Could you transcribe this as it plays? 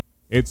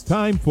It's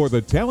time for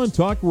the Talent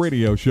Talk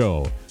Radio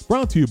Show,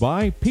 brought to you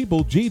by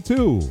People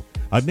G2,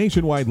 a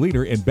nationwide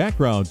leader in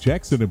background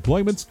checks and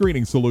employment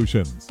screening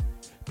solutions.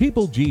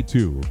 People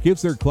G2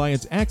 gives their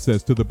clients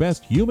access to the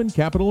best human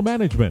capital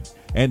management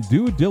and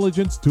due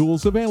diligence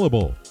tools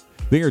available.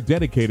 They are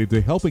dedicated to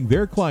helping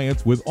their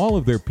clients with all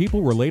of their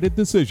people-related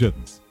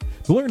decisions.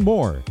 To learn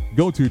more,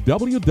 go to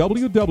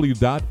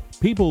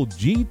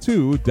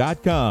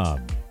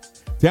www.peopleg2.com.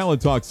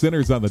 Talent Talk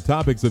centers on the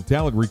topics of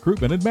talent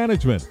recruitment and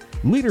management,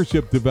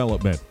 leadership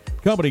development,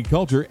 company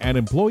culture, and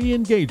employee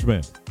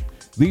engagement.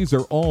 These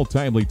are all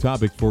timely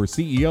topics for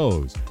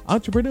CEOs,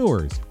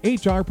 entrepreneurs,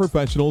 HR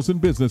professionals,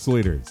 and business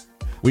leaders.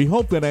 We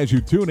hope that as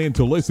you tune in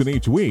to listen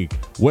each week,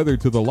 whether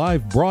to the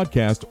live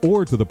broadcast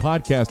or to the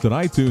podcast on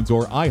iTunes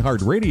or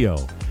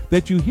iHeartRadio,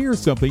 that you hear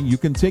something you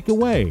can take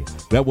away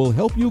that will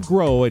help you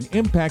grow and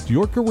impact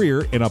your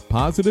career in a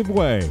positive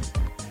way.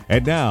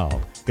 And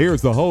now,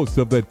 here's the host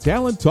of the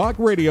Talent Talk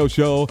Radio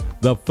Show,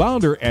 the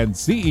founder and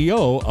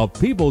CEO of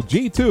People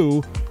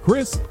G2,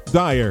 Chris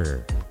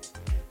Dyer.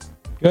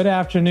 Good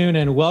afternoon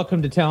and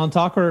welcome to Talent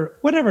Talk, or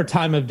whatever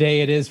time of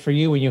day it is for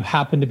you when you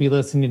happen to be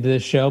listening to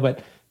this show.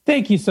 But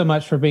thank you so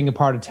much for being a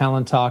part of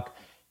Talent Talk.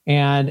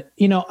 And,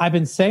 I've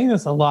been saying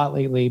this a lot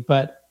lately,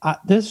 but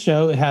this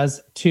show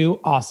has two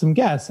awesome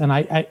guests. And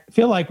I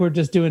feel like we're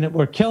just doing it.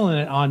 We're killing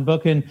it on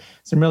booking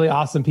some really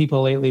awesome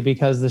people lately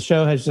because the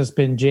show has just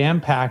been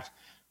jam-packed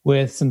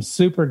with some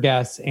super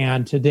guests,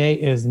 and today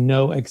is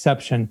no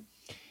exception.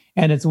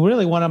 And it's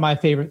really one of my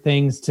favorite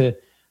things to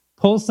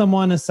pull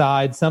someone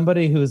aside,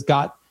 somebody who's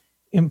got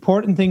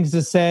important things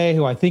to say,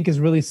 who I think is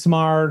really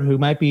smart, who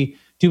might be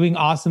doing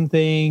awesome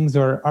things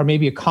or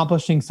maybe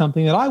accomplishing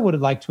something that I would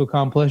like to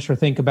accomplish or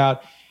think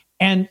about,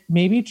 and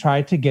maybe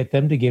try to get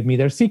them to give me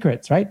their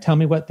secrets, right? Tell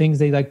me what things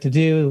they like to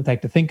do,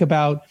 like to think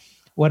about,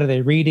 what are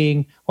they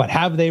reading, what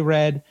have they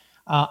read?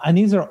 And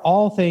these are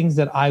all things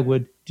that I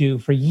would do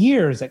for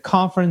years at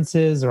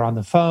conferences or on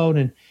the phone.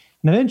 And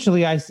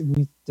eventually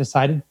we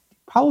decided it'd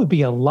probably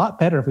be a lot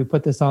better if we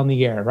put this on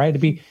the air, right?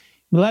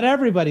 Let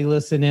everybody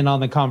listen in on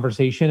the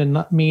conversation and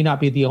not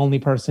be the only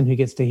person who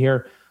gets to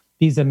hear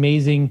these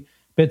amazing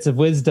bits of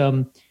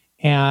wisdom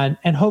and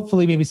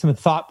hopefully maybe some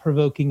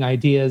thought-provoking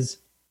ideas.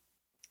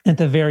 At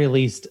the very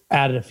least,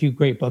 added a few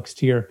great books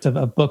to your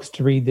books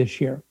to read this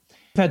year.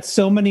 I've had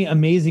so many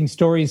amazing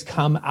stories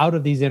come out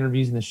of these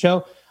interviews in the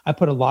show. I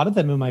put a lot of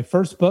them in my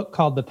first book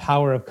called The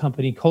Power of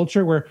Company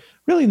Culture, where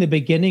really in the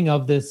beginning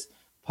of this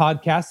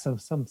podcast, so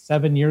some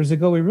 7 years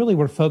ago, we really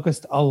were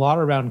focused a lot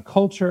around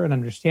culture and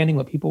understanding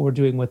what people were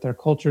doing with their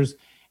cultures.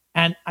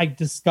 And I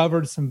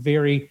discovered some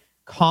very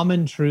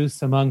common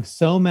truths among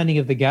so many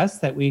of the guests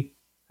that I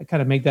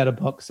kind of make that a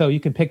book. So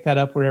you can pick that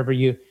up wherever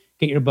you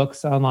get your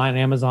books online,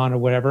 Amazon or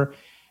whatever.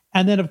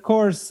 And then, of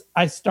course,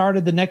 I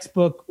started the next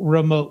book,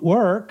 Remote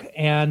Work.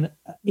 And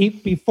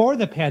before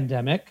the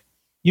pandemic,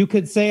 you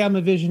could say I'm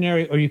a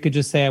visionary, or you could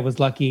just say I was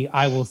lucky.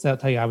 I will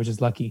tell you I was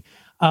just lucky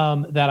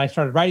that I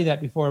started writing that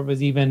before it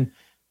was even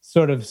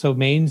sort of so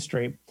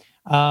mainstream.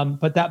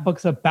 But that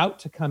book's about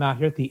to come out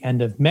here at the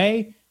end of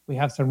May. We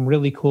have some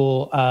really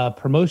cool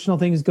promotional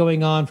things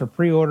going on for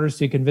pre-orders,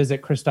 so you can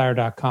visit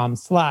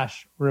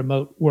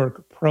chrisdyer.com/remote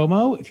work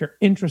promo if you're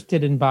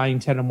interested in buying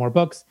 10 or more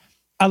books.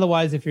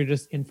 Otherwise, if you're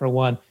just in for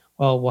one,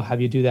 well, we'll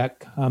have you do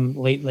that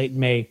late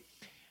May.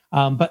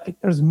 But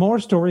there's more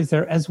stories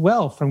there as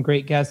well from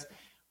great guests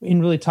in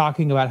really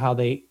talking about how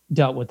they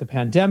dealt with the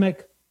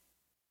pandemic,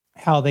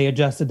 how they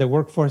adjusted their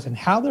workforce, and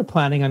how they're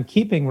planning on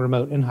keeping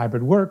remote and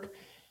hybrid work,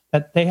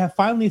 that they have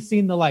finally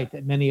seen the light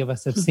that many of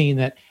us have seen,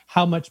 that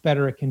how much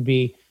better it can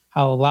be,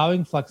 how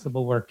allowing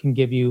flexible work can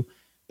give you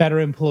better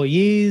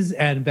employees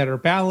and better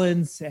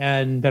balance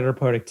and better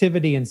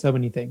productivity and so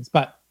many things.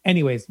 But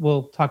anyways,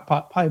 we'll talk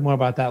probably more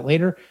about that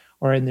later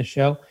or in the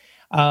show.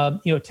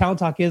 Talent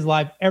Talk is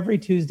live every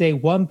Tuesday,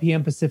 1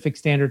 p.m. Pacific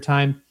Standard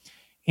Time.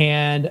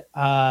 And,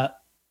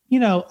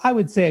 I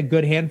would say a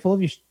good handful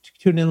of you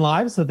tune in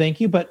live, so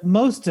thank you. But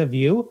most of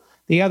you,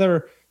 the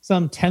other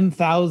some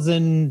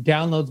 10,000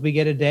 downloads we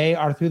get a day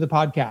are through the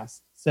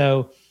podcast.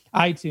 So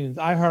iTunes,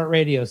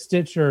 iHeartRadio,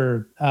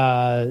 Stitcher,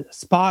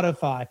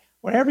 Spotify,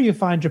 wherever you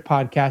find your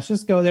podcast,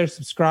 just go there,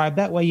 subscribe.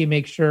 That way you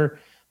make sure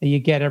that you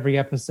get every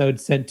episode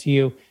sent to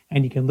you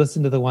and you can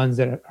listen to the ones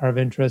that are of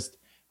interest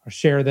or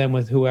share them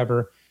with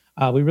whoever.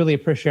 We really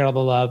appreciate all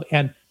the love.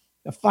 And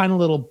the final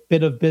little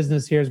bit of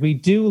business here is we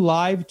do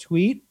live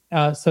tweet.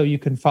 So you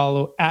can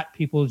follow at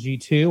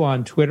PeopleG2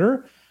 on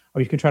Twitter,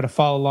 or you can try to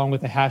follow along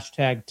with the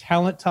hashtag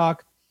Talent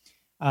Talk.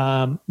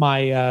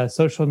 My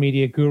social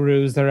media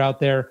gurus, they're out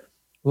there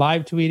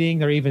live tweeting.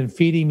 They're even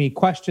feeding me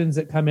questions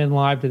that come in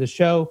live to the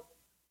show.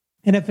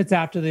 And if it's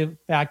after the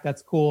fact,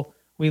 that's cool.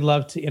 We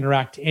love to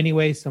interact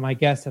anyway. So my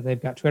guests, if they've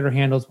got Twitter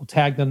handles, we'll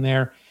tag them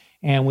there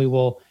and we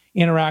will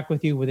interact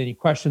with you with any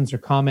questions or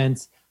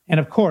comments. And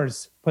of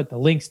course, put the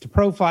links to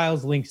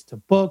profiles, links to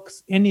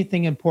books,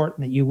 anything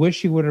important that you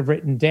wish you would have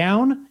written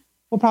down.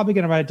 We're probably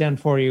going to write it down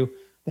for you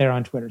there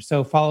on Twitter.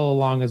 So follow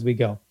along as we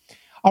go.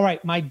 All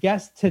right. My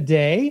guests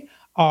today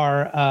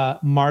are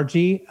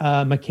Margie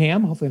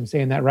Meacham. Hopefully I'm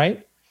saying that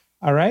right.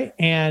 All right.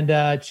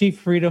 And Chief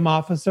Freedom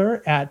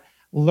Officer at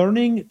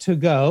Learning to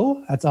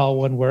Go. That's all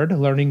one word,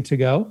 Learning to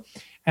Go.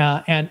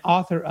 And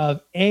author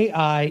of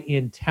AI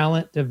in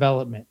Talent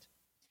Development.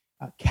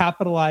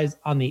 Capitalize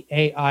on the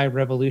AI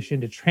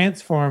revolution to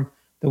transform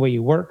the way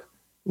you work,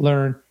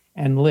 learn,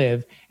 and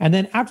live. And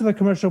then after the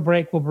commercial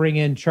break, we'll bring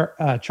in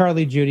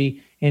Charlie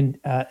Judy,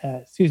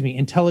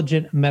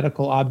 Intelligent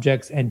Medical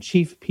Objects and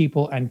Chief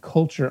People and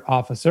Culture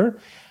Officer.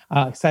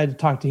 Excited to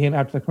talk to him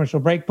after the commercial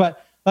break.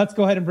 But let's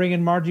go ahead and bring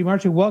in Margie.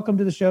 Margie, welcome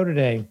to the show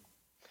today.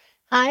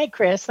 Hi,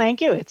 Chris. Thank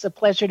you. It's a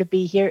pleasure to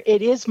be here.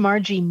 It is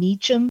Margie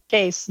Meacham.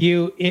 If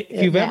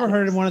you've ever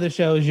heard of one of the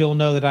shows, you'll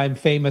know that I'm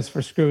famous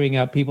for screwing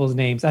up people's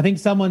names. I think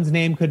someone's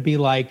name could be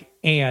like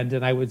and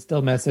I would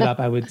still mess it up.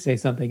 I would say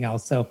something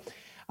else. So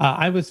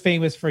I was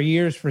famous for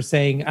years for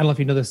saying, I don't know if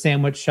you know the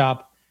sandwich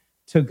shop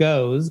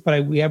To-Go's, but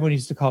everyone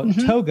used to call it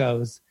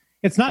Togo's.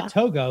 It's not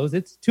Togo's,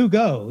 it's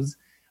To-Go's.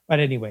 But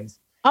anyways.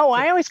 Oh,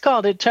 I always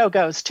called it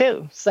Togo's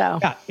too. So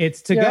yeah,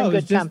 it's To-Go's. You're in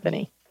good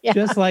company. Yeah.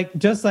 Just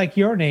like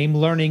your name,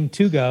 Learning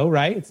to Go,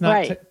 right? It's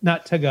not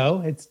not to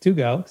go, it's to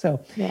go.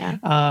 So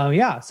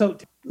So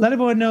let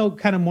everyone know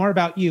kind of more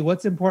about you.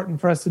 What's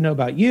important for us to know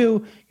about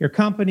you, your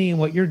company, and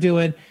what you're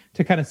doing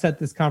to kind of set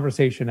this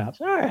conversation up.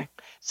 Sure.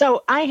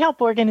 So I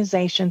help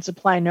organizations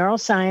apply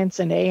neuroscience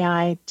and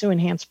AI to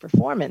enhance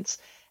performance.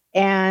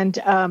 And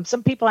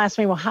some people ask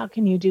me, well, how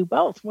can you do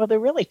both? Well, they're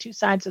really two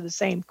sides of the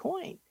same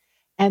coin.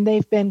 And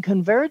they've been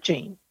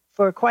converging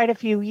for quite a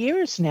few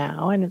years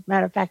now. And as a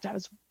matter of fact, I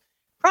was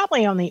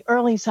probably on the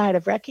early side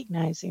of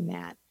recognizing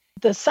that.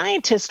 The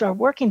scientists are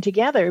working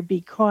together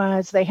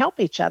because they help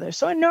each other.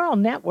 So a neural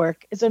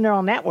network is a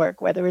neural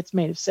network, whether it's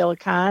made of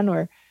silicon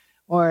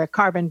or a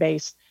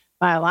carbon-based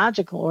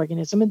biological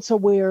organism. And so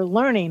we're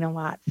learning a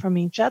lot from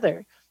each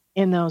other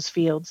in those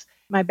fields.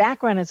 My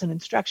background as an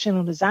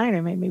instructional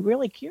designer made me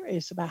really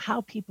curious about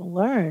how people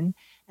learn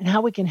and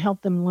how we can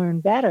help them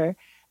learn better.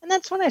 And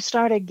that's when I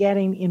started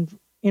getting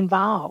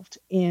involved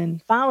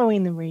in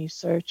following the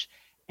research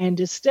and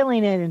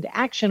distilling it into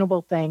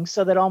actionable things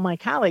so that all my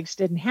colleagues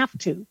didn't have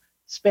to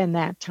spend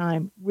that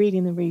time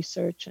reading the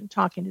research and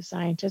talking to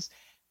scientists.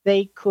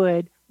 They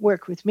could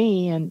work with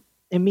me and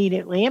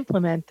immediately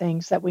implement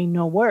things that we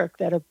know work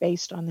that are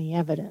based on the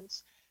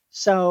evidence.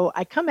 So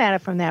I come at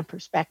it from that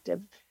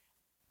perspective.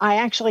 I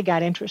actually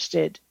got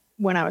interested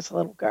when I was a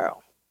little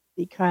girl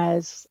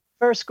because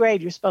first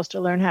grade, you're supposed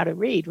to learn how to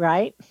read,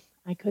 right?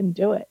 I couldn't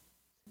do it.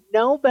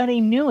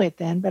 Nobody knew it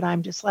then, but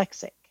I'm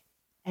dyslexic.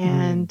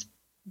 And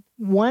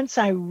once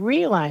I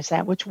realized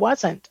that, which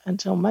wasn't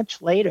until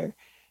much later,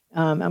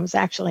 I was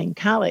actually in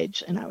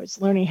college and I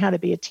was learning how to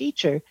be a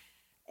teacher.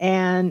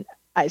 And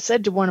I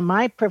said to one of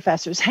my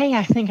professors, hey,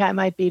 I think I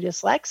might be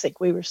dyslexic.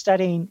 We were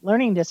studying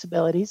learning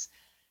disabilities.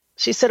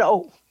 She said,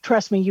 oh,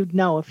 trust me, you'd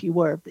know if you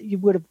were. You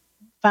would have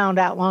found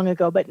out long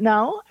ago. But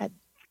no, it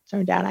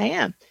turned out I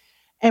am.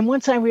 And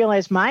once I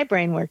realized my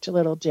brain worked a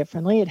little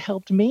differently, it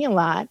helped me a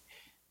lot.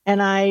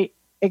 And I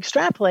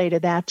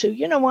extrapolated that to,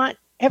 you know what?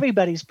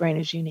 Everybody's brain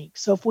is unique.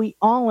 So if we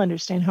all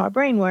understand how our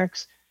brain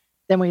works,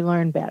 then we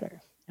learn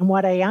better. And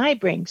what AI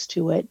brings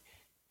to it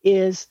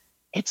is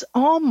it's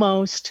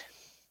almost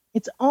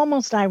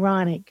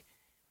ironic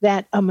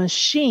that a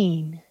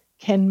machine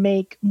can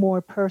make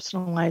more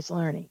personalized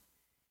learning,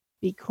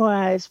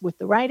 because with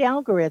the right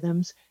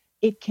algorithms,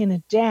 it can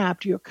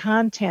adapt your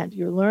content,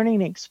 your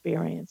learning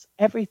experience,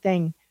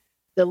 everything,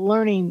 the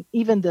learning,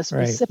 even the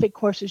specific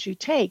courses you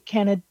take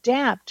can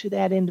adapt to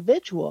that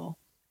individual.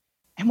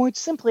 And we're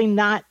simply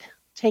not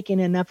taking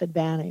enough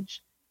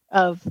advantage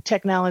of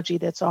technology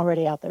that's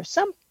already out there.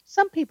 Some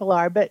people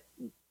are, but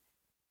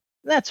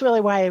that's really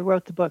why I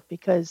wrote the book,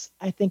 because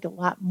I think a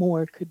lot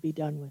more could be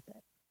done with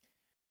it.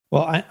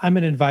 Well, I'm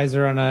an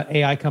advisor on an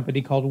AI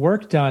company called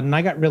Work Done, and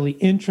I got really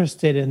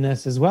interested in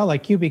this as well,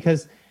 like you,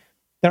 because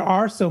there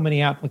are so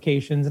many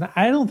applications, and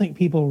I don't think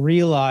people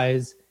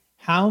realize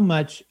how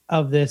much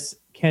of this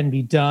can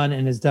be done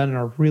and is done in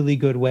a really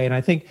good way. And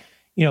I think,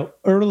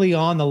 early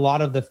on, a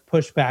lot of the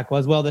pushback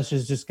was, well, this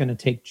is just going to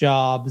take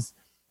jobs.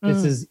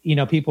 This is,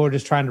 people are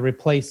just trying to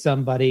replace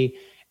somebody.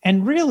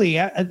 And really,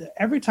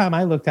 every time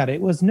I looked at it,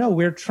 it was, no,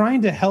 we're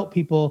trying to help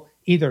people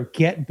either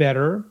get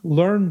better,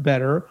 learn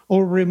better,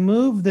 or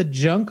remove the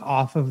junk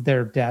off of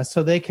their desk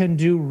so they can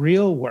do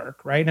real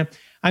work, right? And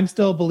I'm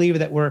still a believer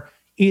that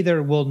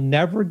we'll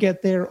never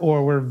get there,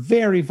 or we're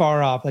very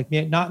far off, like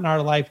not in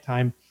our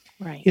lifetime.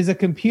 Right. Is a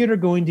computer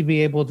going to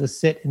be able to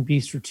sit and be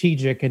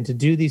strategic and to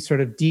do these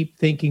sort of deep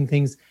thinking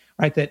things,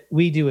 right, that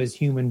we do as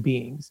human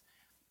beings?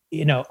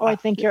 I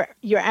think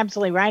you're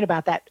absolutely right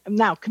about that.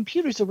 Now,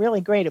 computers are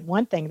really great at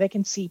one thing. They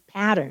can see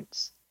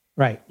patterns.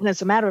 Right. And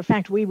as a matter of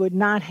fact, we would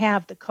not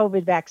have the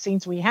COVID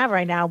vaccines we have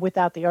right now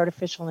without the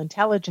artificial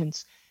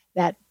intelligence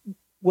that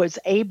was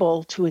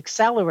able to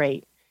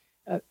accelerate.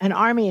 An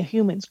army of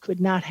humans could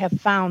not have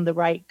found the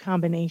right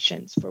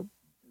combinations for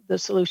the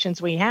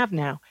solutions we have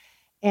now.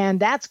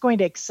 And that's going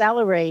to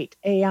accelerate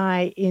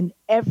AI in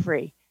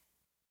every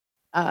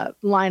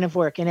line of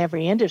work, in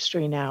every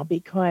industry now,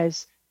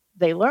 because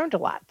they learned a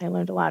lot. They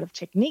learned a lot of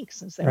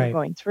techniques as they were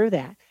going through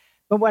that.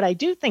 But what I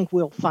do think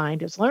we'll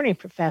find as learning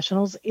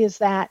professionals is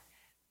that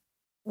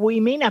we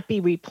may not be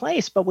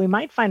replaced, but we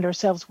might find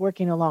ourselves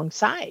working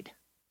alongside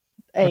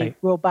a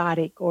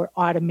robotic or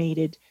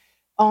automated,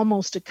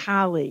 almost a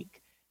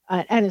colleague,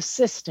 an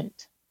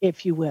assistant,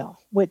 if you will,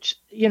 which,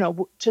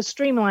 to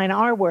streamline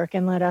our work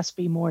and let us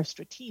be more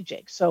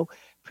strategic. So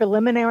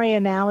preliminary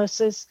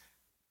analysis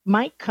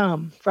might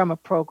come from a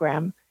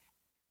program.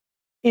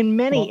 In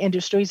many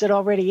industries, it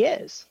already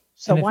is.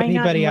 So why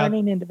not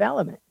learning and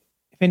development?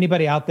 If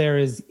anybody out there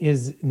is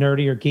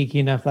nerdy or geeky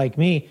enough like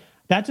me,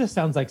 that just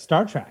sounds like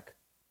Star Trek,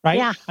 right?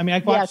 Yeah. I mean,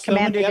 I've watched so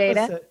many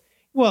episodes. Data.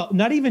 Well,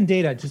 not even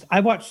data. Just I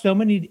watched so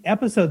many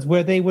episodes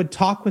where they would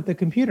talk with the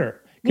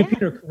computer.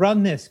 Computer,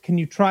 run this. Can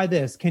you try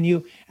this? Can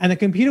you? And the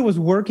computer was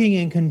working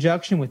in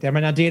conjunction with them.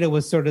 And now data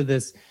was sort of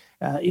this,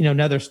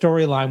 another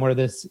storyline where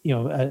this,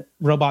 a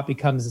robot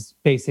becomes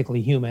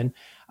basically human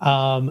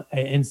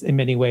in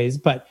many ways.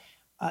 But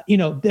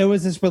there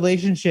was this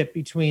relationship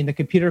between the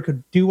computer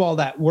could do all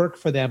that work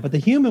for them, but the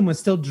human was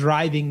still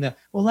driving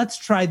let's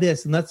try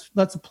this and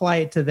let's apply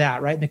it to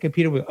that, right? And the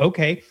computer would,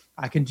 okay,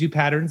 I can do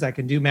patterns, I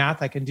can do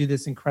math, I can do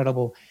this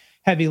incredible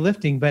heavy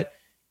lifting. But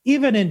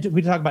even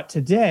we talk about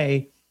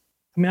today,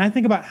 I mean, I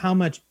think about how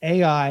much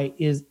AI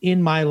is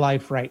in my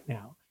life right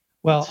now.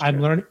 Well,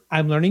 I'm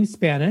learning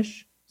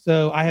Spanish.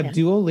 So I have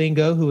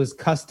Duolingo, who is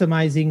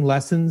customizing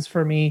lessons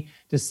for me,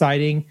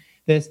 deciding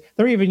this.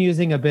 They're even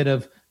using a bit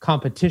of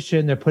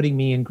competition. They're putting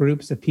me in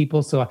groups of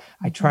people. So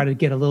I try to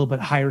get a little bit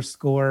higher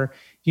score.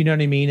 You know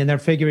what I mean? And they're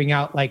figuring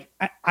out,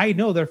 I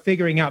know they're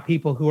figuring out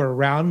people who are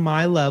around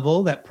my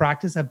level that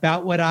practice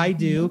about what I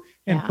do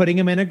and putting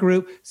them in a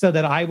group so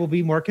that I will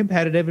be more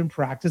competitive and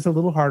practice a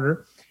little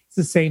harder. It's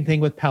the same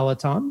thing with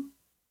Peloton.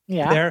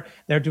 Yeah.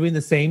 They're doing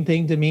the same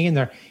thing to me. And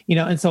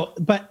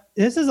but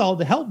this is all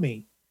to help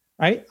me,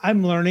 right?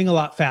 I'm learning a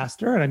lot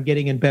faster and I'm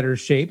getting in better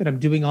shape and I'm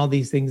doing all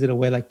these things in a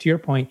way, like to your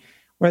point,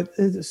 where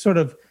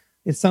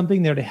it's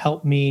something there to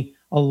help me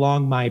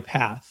along my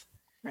path.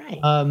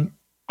 Right.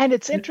 And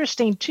it's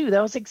interesting too,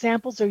 those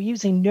examples are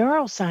using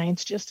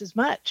neuroscience just as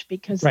much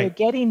because they're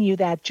getting you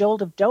that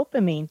jolt of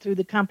dopamine through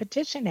the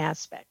competition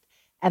aspect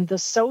and the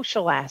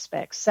social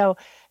aspects. So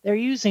they're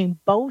using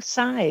both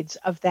sides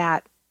of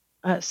that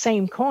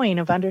same coin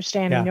of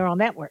understanding neural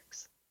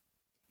networks.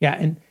 Yeah.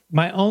 And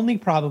my only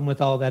problem with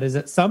all that is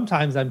that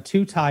sometimes I'm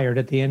too tired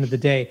at the end of the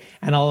day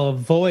and I'll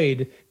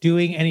avoid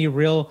doing any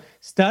real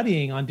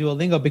studying on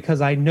Duolingo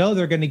because I know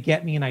they're going to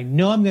get me and I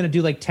know I'm going to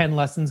do 10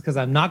 lessons because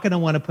I'm not going to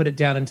want to put it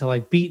down until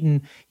I've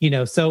beaten,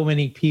 so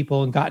many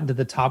people and gotten to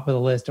the top of the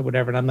list or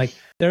whatever. And I'm like,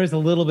 there is a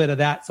little bit of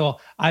that.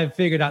 So I've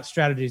figured out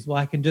strategies. Well,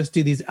 I can just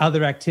do these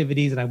other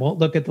activities and I won't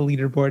look at the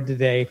leaderboard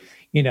today,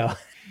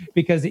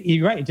 because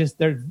you're right. Just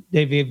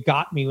they've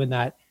got me with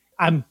that.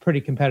 I'm a pretty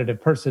competitive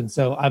person.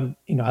 So I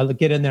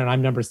get in there and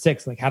I'm number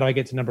 6. How do I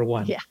get to number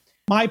 1? Yeah.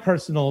 My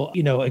personal,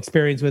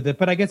 experience with it.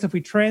 But I guess if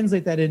we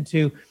translate that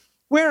into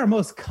where are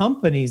most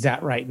companies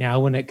at right now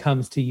when it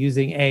comes to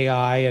using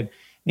AI and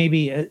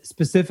maybe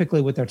specifically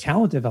with their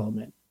talent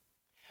development?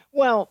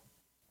 Well,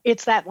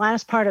 it's that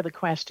last part of the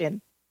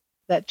question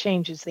that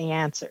changes the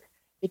answer.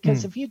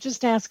 Because if you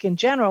just ask in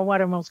general,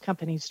 what are most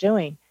companies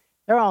doing?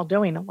 They're all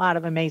doing a lot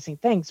of amazing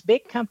things.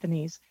 Big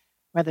companies,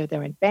 whether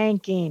they're in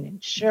banking,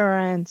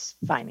 insurance,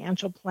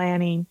 financial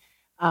planning,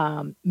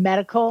 the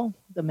medical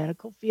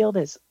field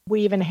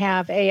we even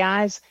have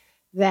AIs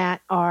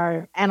that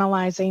are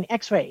analyzing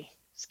X-ray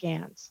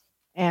scans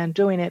and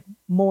doing it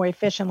more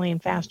efficiently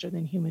and faster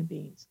than human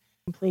beings,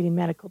 completing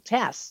medical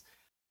tests.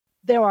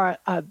 There are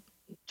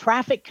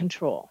traffic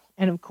control.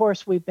 And of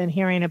course, we've been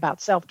hearing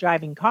about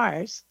self-driving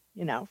cars,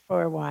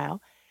 for a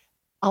while.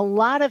 A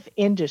lot of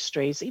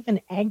industries,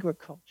 even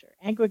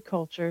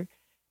agriculture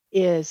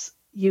is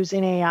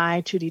using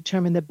AI to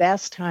determine the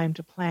best time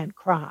to plant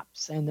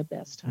crops and the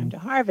best time to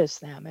harvest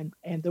them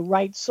and the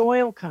right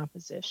soil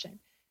composition.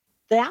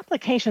 The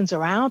applications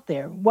are out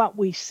there. What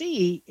we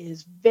see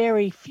is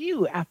very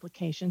few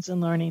applications in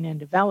learning and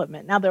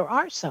development. Now, there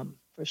are some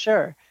for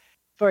sure.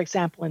 For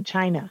example, in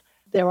China,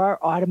 there are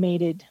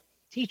automated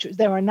teachers.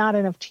 There are not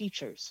enough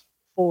teachers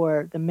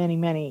for the many,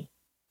 many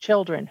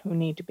children who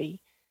need to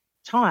be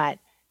taught.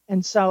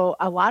 And so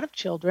a lot of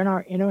children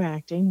are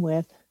interacting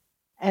with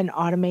an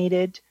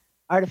automated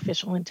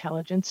artificial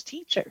intelligence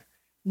teacher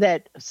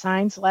that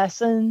assigns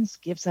lessons,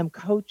 gives them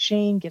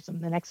coaching, gives them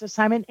the next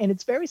assignment. And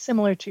it's very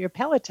similar to your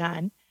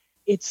Peloton.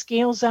 It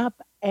scales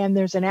up and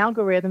there's an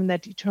algorithm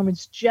that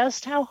determines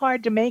just how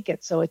hard to make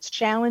it. So it's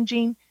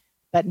challenging,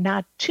 but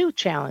not too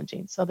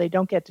challenging. So they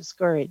don't get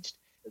discouraged.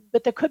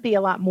 But there could be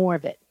a lot more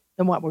of it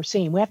than what we're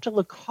seeing. We have to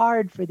look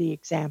hard for the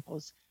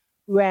examples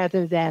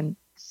rather than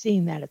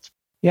seeing that it's.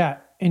 Yeah.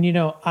 And,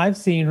 I've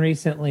seen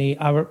recently,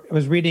 I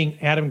was reading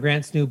Adam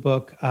Grant's new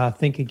book,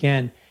 Think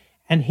Again,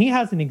 and he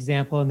has an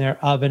example in there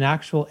of an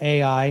actual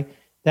AI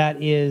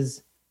that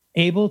is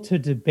able to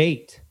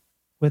debate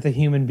with a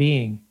human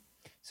being.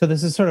 So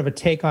this is sort of a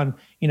take on,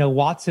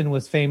 Watson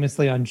was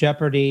famously on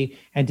Jeopardy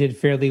and did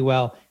fairly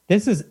well.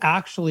 This is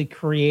actually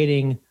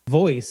creating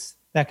voice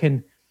that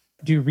can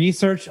do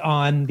research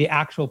on the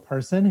actual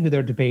person who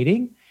they're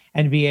debating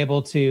and be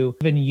able to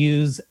even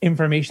use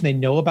information they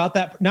know about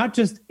that.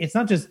 It's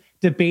not just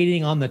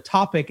debating on the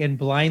topic and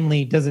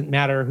blindly doesn't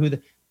matter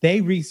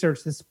they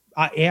research this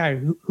AI.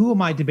 Who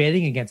am I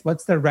debating against?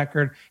 What's their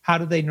record? How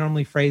do they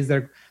normally phrase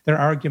their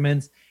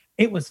arguments?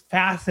 It was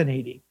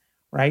fascinating,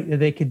 right? That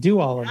they could do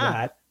all of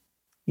that,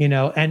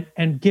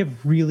 and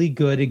give really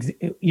good,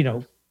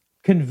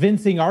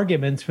 convincing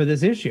arguments for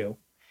this issue.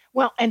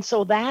 Well, and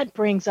so that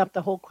brings up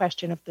the whole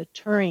question of the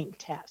Turing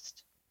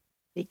test,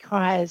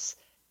 because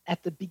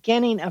at the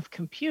beginning of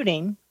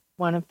computing,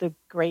 one of the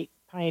great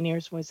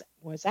pioneers was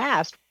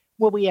asked,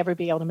 will we ever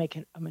be able to make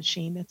a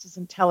machine that's as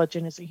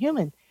intelligent as a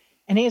human?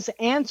 And his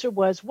answer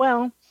was,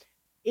 well,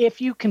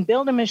 if you can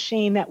build a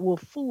machine that will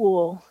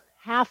fool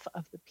half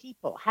of the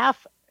people,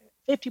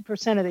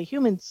 50% of the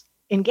humans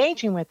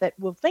engaging with it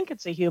will think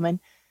it's a human,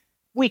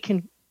 we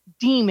can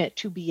deem it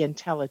to be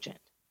intelligent,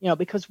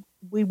 because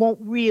we won't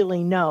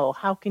really know.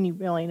 How can you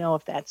really know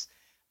if that's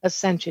a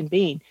sentient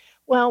being?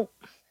 Well,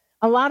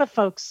 a lot of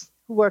folks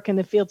who work in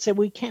the field said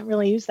we can't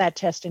really use that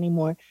test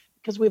anymore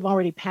because we've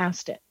already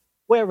passed it.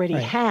 We already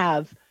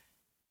have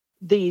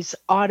these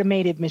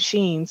automated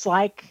machines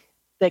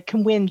that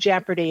can win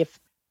Jeopardy if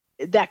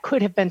that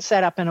could have been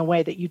set up in a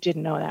way that you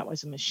didn't know that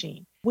was a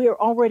machine. We're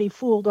already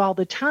fooled all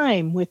the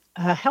time with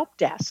a help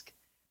desk,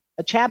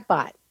 a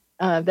chatbot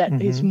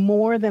that is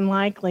more than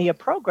likely a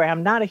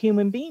program, not a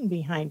human being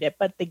behind it,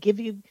 but they give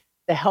you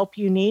the help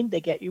you need.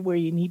 They get you where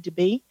you need to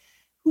be.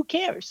 Who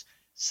cares?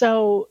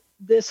 So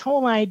this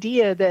whole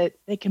idea that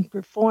they can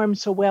perform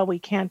so well we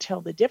can't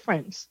tell the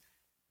difference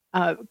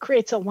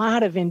creates a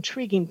lot of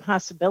intriguing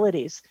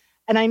possibilities.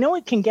 And I know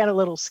it can get a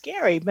little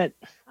scary, but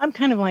I'm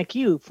kind of like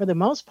you. For the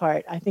most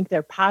part, I think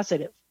they're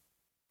positive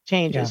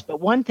changes. Yeah. But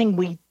one thing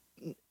we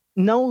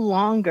no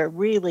longer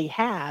really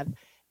have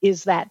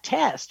is that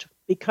test,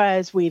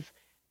 because we've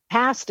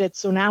passed it.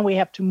 So now we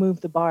have to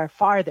move the bar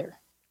farther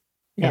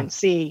and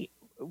see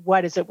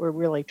what is it we're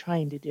really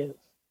trying to do.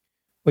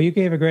 Well, you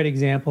gave a great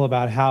example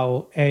about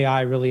how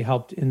AI really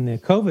helped in the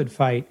COVID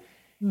fight.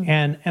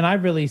 And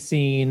I've really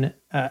seen,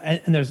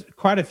 and there's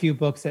quite a few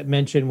books that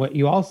mention what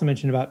you also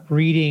mentioned about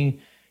reading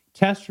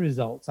test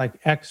results like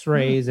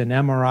X-rays and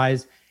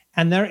MRIs,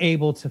 and they're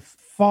able to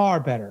far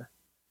better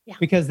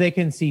because they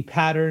can see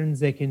patterns,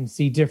 they can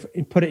see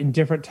put it in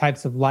different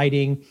types of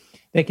lighting,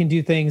 they can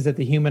do things that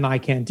the human eye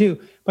can't do.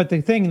 But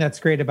the thing that's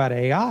great about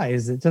AI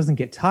is it doesn't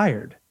get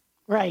tired.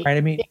 Right.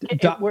 I mean,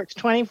 it works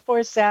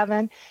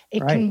 24/7. It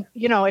can,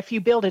 if you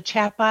build a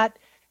chatbot,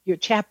 your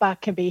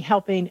chatbot can be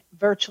helping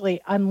virtually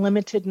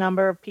unlimited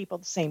number of people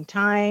at the same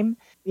time.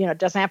 It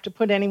doesn't have to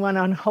put anyone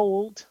on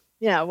hold,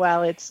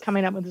 while it's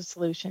coming up with a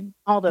solution.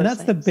 All those things. And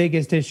that's the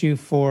biggest issue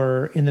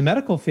in the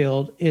medical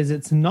field is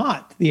it's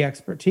not the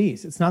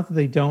expertise. It's not that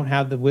they don't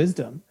have the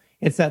wisdom.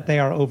 It's that they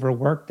are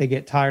overworked, they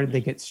get tired,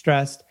 they get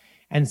stressed.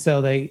 And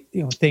so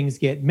things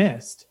get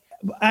missed.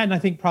 And I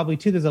think probably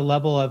too, there's a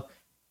level of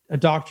a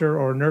doctor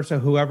or a nurse or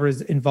whoever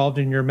is involved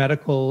in your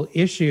medical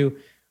issue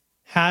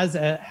has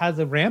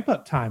a ramp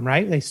up time,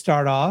 right? They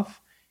start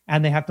off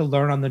and they have to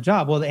learn on the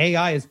job. Well, the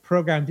AI is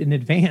programmed in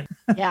advance.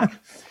 Yeah.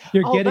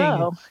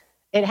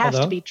 It has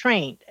to be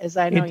trained, as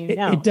I know you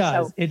know. It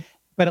does. So,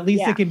 but at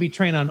least it can be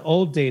trained on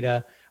old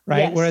data, right?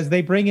 Yes. Whereas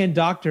they bring in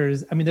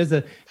doctors. I mean, there's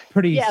a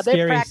pretty scary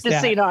they're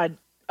practicing stat.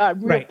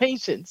 on real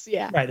patients.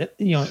 Yeah. Right.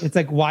 It's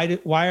like,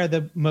 why are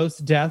the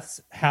most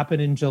deaths happen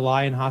in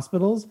July in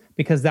hospitals?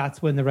 Because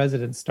that's when the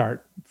residents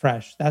start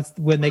fresh. That's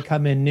when they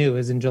come in new,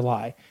 is in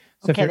July.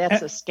 So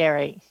that's a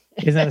scary.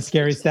 Isn't that a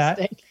scary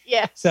stat?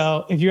 Yeah.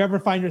 So if you ever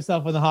find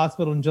yourself in the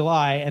hospital in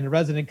July and a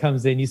resident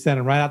comes in, you send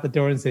them right out the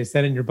door and say,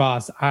 send in your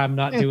boss. I'm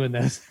not doing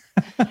this.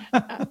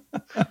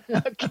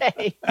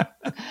 Okay.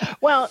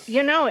 Well,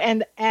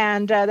 and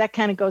that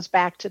kind of goes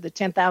back to the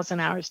 10,000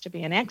 hours to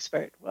be an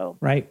expert. Well,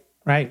 right.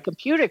 The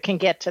computer can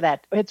get to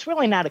that. It's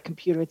really not a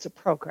computer. It's a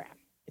program.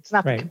 It's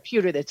not the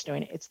computer that's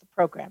doing it. It's the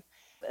program.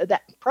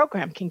 That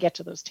program can get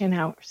to those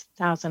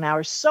 10,000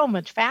 hours so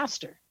much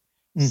faster.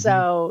 Mm-hmm.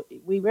 So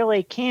we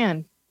really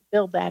can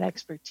build that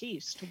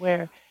expertise to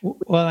where.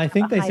 Well, I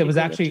think they said it was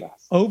actually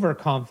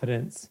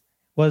overconfidence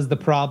was the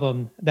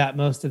problem that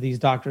most of these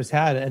doctors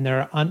had, and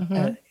their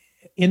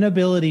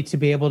inability to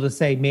be able to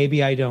say,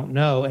 maybe I don't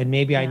know, and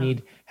maybe I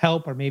need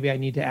help, or maybe I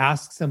need to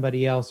ask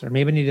somebody else, or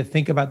maybe I need to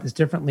think about this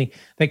differently.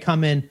 They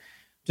come in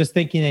just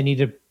thinking they need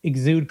to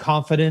exude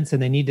confidence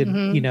and they need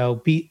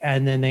to, be,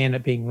 and then they end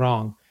up being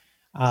wrong.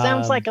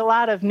 Sounds like a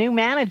lot of new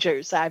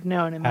managers I've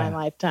known in my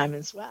lifetime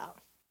as well.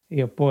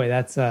 Yeah, boy,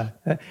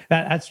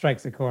 that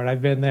strikes a chord.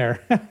 I've been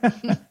there.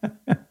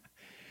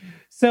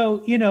 So,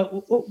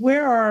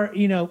 where are,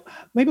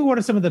 maybe what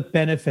are some of the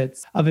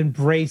benefits of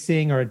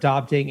embracing or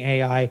adopting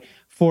AI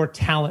for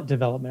talent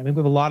development? I mean, we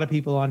have a lot of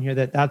people on here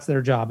that's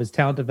their job, is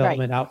talent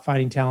development, out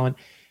finding talent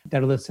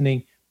that are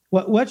listening.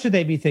 What should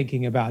they be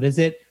thinking about? Is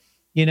it,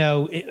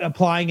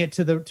 applying it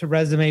to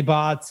resume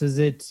bots? Is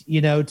it,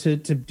 to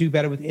do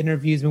better with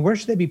interviews? I mean, where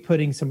should they be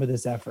putting some of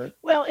this effort?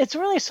 Well, it's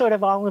really sort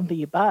of all of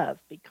the above,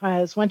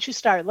 because once you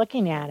start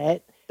looking at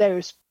it,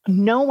 there's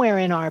nowhere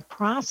in our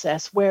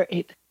process where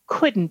it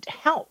couldn't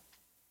help.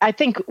 I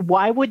think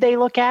why would they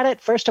look at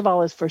it? First of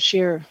all, is for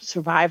sheer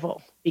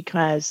survival,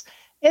 because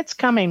it's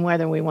coming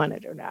whether we want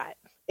it or not.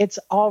 It's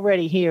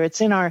already here. It's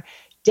in our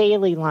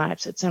daily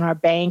lives. It's in our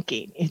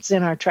banking. It's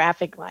in our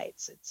traffic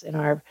lights. It's in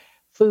our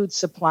food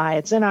supply.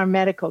 It's in our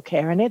medical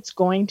care. And it's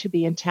going to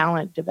be in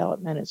talent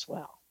development as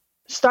well.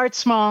 Start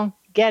small,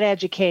 get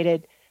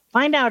educated,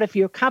 find out if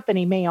your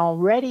company may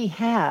already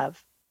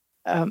have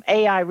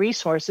AI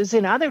resources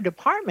in other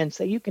departments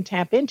that you can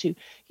tap into.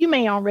 You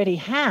may already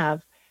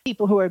have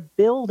people who are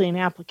building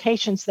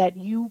applications that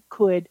you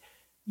could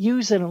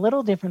use in a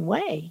little different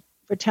way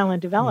for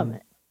talent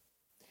development.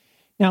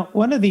 Now,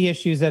 one of the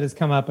issues that has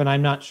come up, and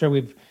I'm not sure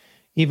we've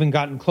even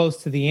gotten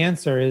close to the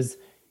answer, is,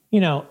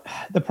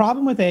 the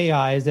problem with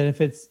AI is that if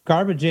it's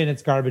garbage in,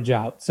 it's garbage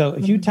out. So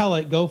if you tell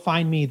it, go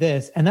find me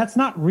this, and that's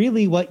not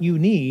really what you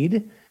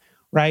need,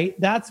 right?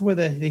 That's where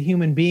the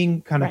human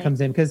being kind of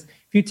comes in. Because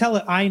if you tell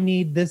it, I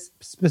need this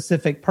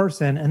specific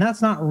person, and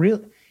that's not real.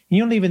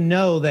 You don't even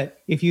know that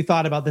if you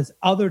thought about this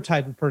other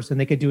type of person,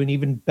 they could do an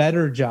even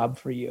better job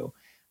for you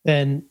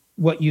than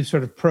what you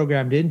sort of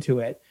programmed into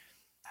it.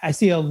 I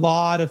see a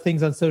lot of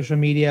things on social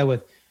media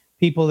with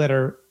people that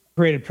are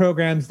created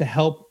programs to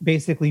help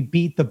basically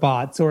beat the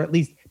bots, or at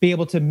least be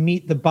able to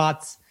meet the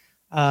bots'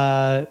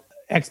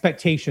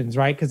 expectations,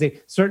 right? Because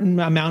a certain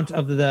amount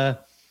of the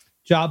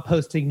job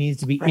posting needs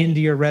to be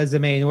into your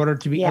resume in order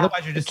to be,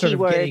 otherwise you're just sort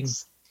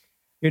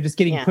of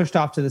getting pushed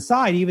off to the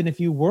side, even if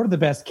you were the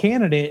best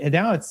candidate. And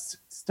now it's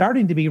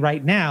starting to be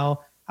right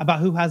now about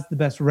who has the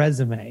best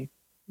resume.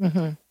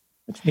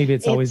 Which maybe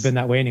it's always been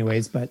that way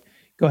anyways, but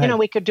go ahead.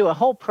 We could do a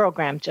whole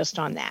program just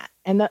on that.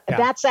 And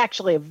that's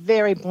actually a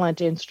very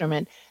blunt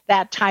instrument.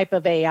 That type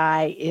of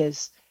AI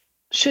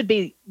should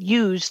be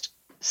used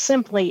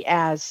simply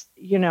as,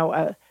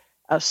 a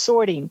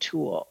sorting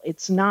tool.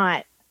 It's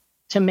not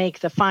to make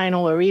the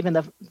final or even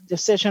the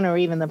decision or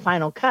even the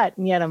final cut.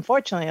 And yet,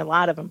 unfortunately, a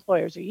lot of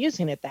employers are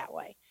using it that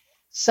way.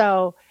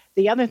 So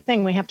the other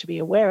thing we have to be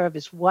aware of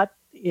is what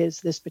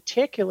is this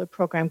particular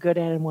program good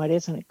at and what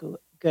isn't it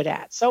good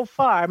at. So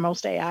far,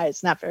 most AI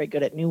is not very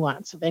good at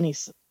nuance of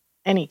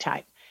any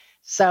type.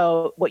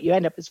 So what you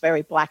end up is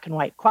very black and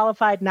white,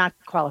 qualified, not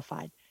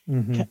qualified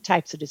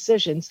types of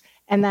decisions.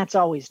 And that's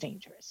always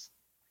dangerous.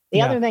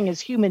 The other thing is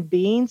human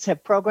beings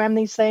have programmed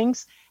these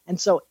things. And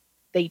so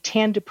they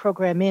tend to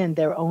program in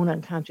their own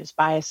unconscious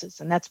biases.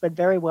 And that's been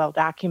very well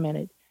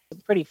documented.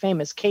 Some pretty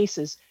famous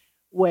cases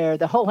where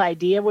the whole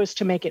idea was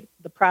to make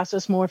the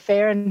process more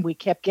fair. And we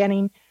kept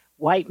getting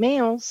white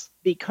males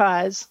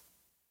because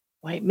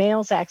white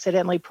males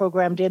accidentally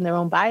programmed in their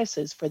own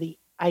biases for the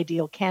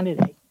ideal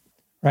candidate.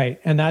 Right.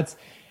 And that's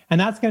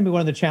going to be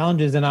one of the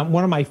challenges. And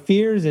one of my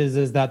fears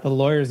is that the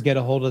lawyers get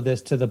a hold of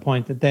this to the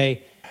point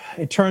that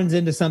it turns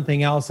into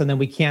something else. And then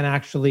we can't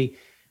actually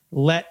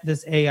let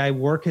this AI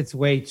work its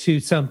way to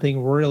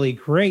something really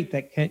great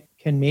that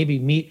can maybe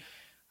meet.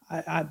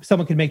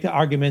 Someone could make the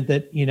argument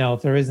that,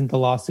 if there isn't the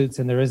lawsuits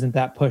and there isn't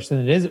that push,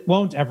 then it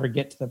won't ever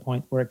get to the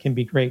point where it can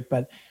be great.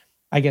 But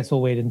I guess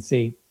we'll wait and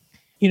see.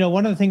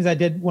 One of the things I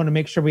did want to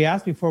make sure we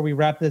ask before we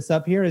wrap this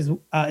up here is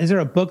there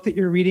a book that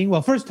you're reading?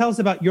 Well, first tell us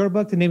about your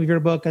book, the name of your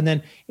book, and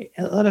then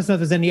let us know if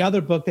there's any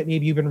other book that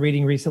maybe you've been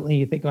reading recently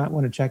you think I might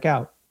want to check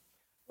out.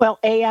 Well,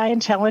 AI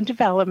and Talent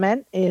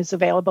Development is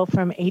available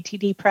from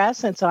ATD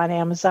Press. It's on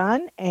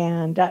Amazon,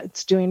 and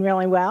it's doing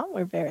really well.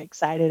 We're very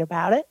excited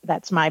about it.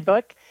 That's my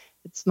book.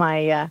 It's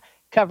my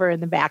cover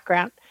in the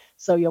background,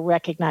 so you'll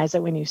recognize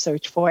it when you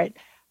search for it.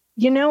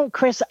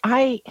 Chris,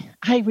 I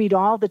read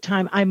all the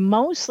time. I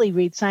mostly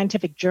read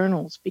scientific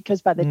journals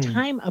because by the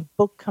time a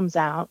book comes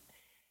out,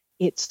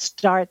 it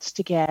starts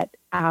to get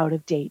out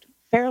of date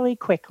fairly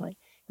quickly.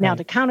 Now,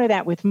 to counter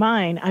that with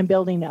mine, I'm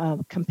building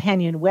a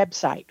companion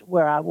website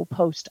where I will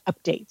post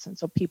updates. And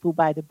so people who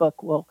buy the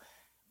book will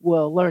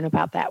learn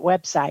about that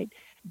website.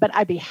 But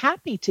I'd be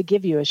happy to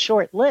give you a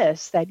short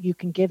list that you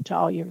can give to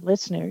all your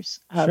listeners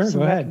of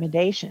some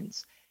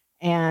recommendations.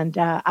 And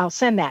I'll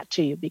send that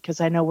to you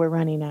because I know we're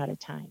running out of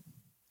time.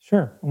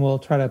 Sure. We'll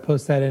try to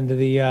post that into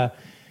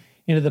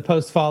the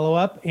post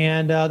follow-up.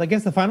 And I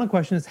guess the final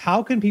question is,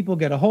 how can people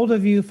get a hold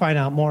of you, find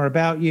out more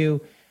about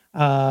you,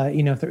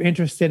 if they're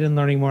interested in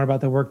learning more about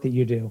the work that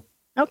you do?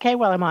 Okay.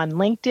 Well, I'm on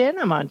LinkedIn.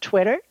 I'm on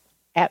Twitter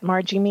at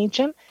Margie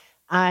Meacham.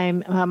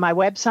 My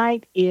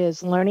website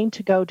is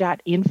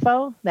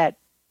learningtogo.info. That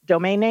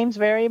domain name's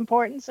very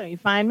important. So you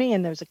find me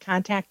and there's a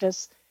contact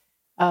us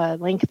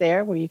link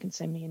there where you can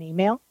send me an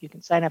email. You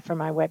can sign up for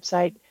my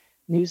website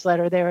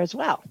newsletter there as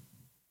well.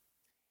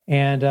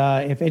 And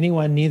if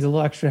anyone needs a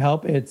little extra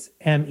help, it's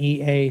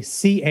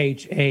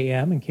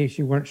Meacham, in case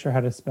you weren't sure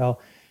how to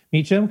spell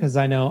Meacham, because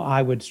I know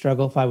I would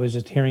struggle if I was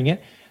just hearing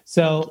it.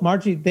 So,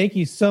 Margie, thank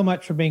you so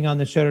much for being on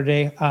the show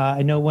today.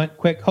 I know it went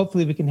quick.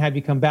 Hopefully we can have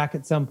you come back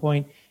at some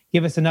point,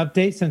 give us an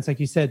update, since, like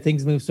you said,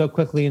 things move so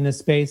quickly in this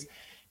space.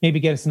 Maybe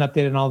get us an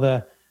update on all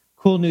the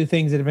cool new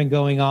things that have been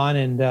going on.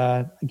 And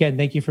again,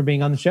 thank you for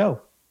being on the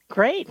show.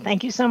 Great.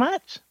 Thank you so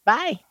much.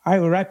 Bye. All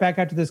right. We're right back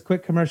after this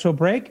quick commercial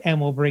break, and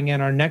we'll bring in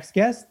our next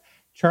guest,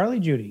 Charlie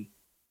Judy.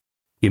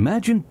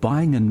 Imagine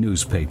buying a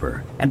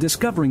newspaper and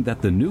discovering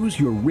that the news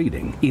you're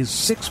reading is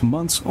 6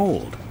 months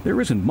old. There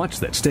isn't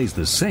much that stays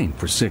the same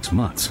for 6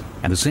 months,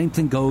 and the same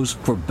thing goes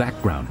for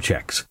background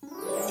checks.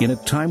 In a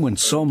time when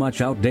so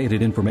much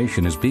outdated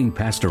information is being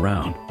passed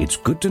around, it's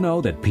good to know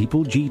that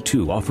People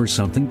G2 offers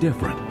something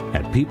different.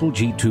 At People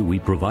G2, we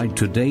provide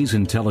today's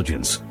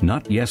intelligence,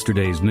 not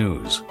yesterday's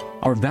news.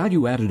 Our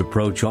value-added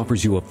approach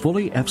offers you a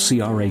fully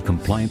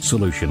FCRA-compliant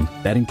solution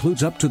that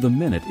includes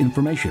up-to-the-minute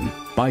information.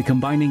 By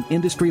combining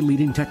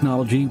industry-leading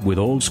technology with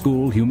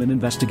old-school human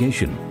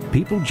investigation,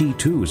 People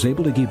G2 is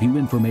able to give you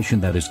information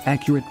that is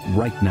accurate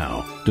right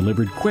now,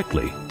 delivered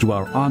quickly through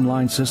our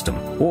online system,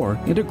 or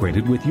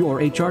integrated with your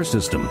HR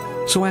system.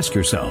 So ask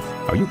yourself,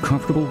 are you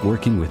comfortable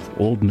working with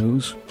old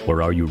news,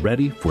 or are you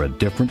ready for a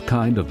different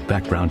kind of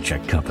background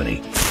check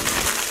company?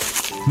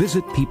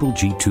 Visit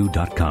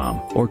peopleg2.com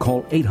or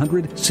call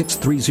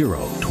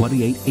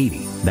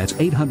 800-630-2880. That's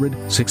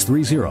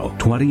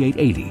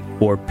 800-630-2880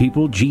 or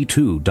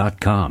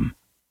peopleg2.com.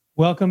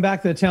 Welcome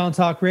back to the Talent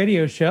Talk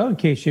Radio Show. In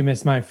case you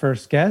missed my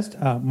first guest,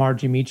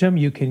 Margie Meacham,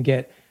 you can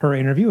get her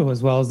interview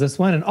as well as this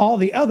one and all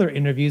the other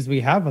interviews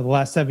we have over the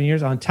last 7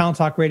 years on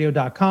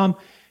talenttalkradio.com.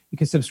 You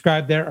can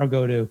subscribe there or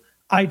go to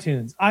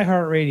iTunes,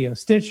 iHeartRadio,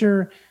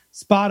 Stitcher,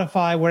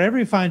 Spotify, wherever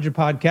you find your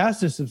podcast,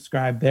 just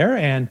subscribe there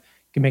and you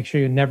can make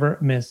sure you never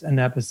miss an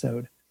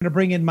episode. I'm going to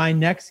bring in my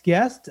next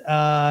guest.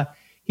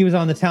 He was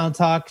on the Talent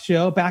Talk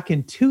show back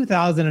in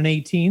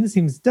 2018.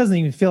 Doesn't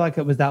even feel like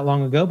it was that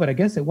long ago, but I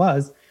guess it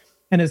was.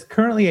 And is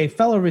currently a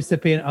fellow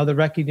recipient of the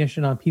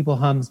recognition on People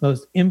Hum's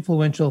most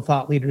influential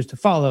thought leaders to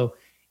follow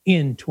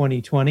in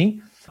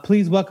 2020.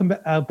 Please welcome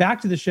back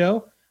to the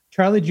show,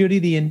 Charlie Judy,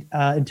 the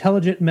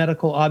Intelligent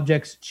Medical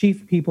Objects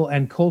Chief People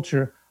and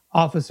Culture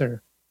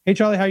Officer. Hey,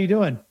 Charlie, how are you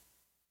doing?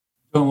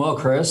 Doing well,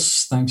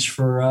 Chris. Thanks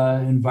for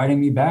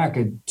inviting me back.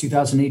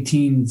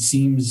 2018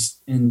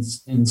 seems in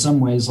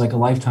some ways like a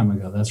lifetime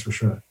ago, that's for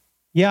sure.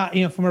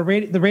 Yeah, from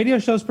the radio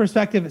show's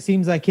perspective, it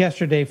seems like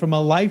yesterday. From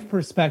a life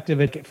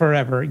perspective, it's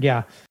forever.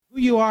 Yeah.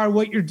 Who you are,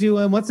 what you're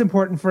doing, what's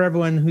important for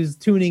everyone who's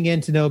tuning in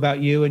to know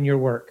about you and your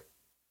work.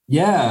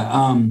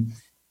 Yeah.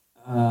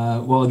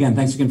 Well, again,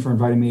 thanks again for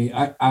inviting me.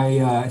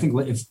 I think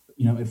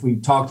if we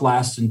talked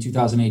last in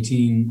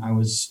 2018, I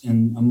was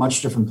in a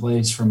much different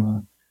place from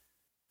a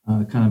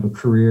kind of a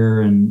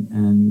career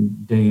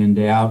and day in,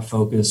 day out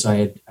focus.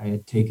 I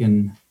had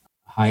taken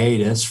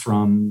hiatus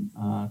from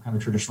kind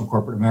of traditional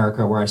corporate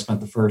America, where I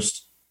spent the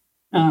first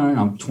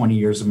 20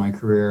 years of my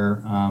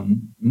career,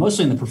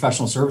 mostly in the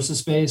professional services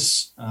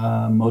space,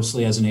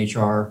 mostly as an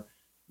HR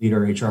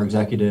leader, HR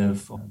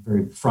executive.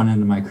 Very front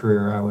end of my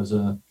career, I was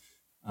a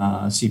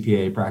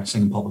CPA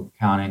practicing in public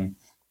accounting,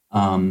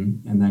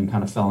 and then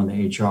kind of fell into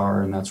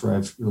HR, and that's where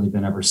I've really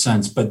been ever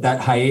since. But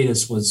that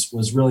hiatus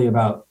was really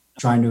about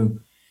trying to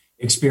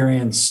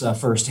experience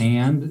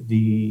firsthand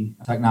the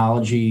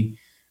technology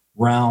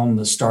realm,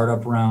 the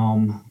startup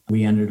realm.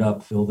 We ended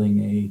up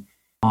building a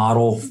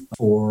model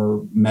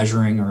for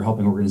measuring or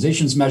helping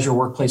organizations measure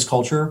workplace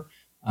culture.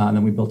 And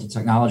then we built a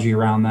technology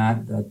around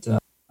that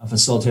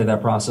facilitated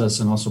that process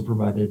and also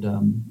provided a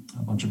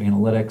bunch of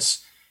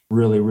analytics.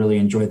 Really, really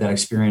enjoyed that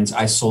experience.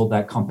 I sold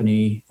that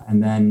company.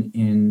 And then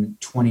in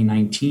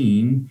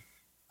 2019,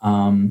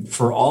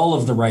 for all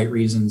of the right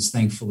reasons,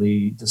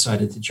 thankfully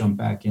decided to jump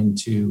back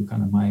into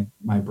kind of my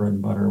bread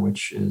and butter,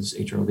 which is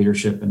HR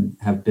leadership, and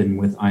have been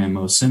with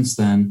IMO since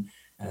then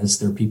as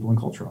their people and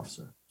culture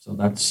officer. So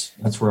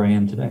that's where I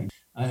am today.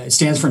 It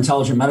stands for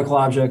Intelligent Medical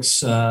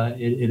Objects.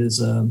 It is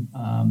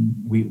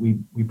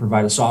we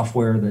provide a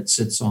software that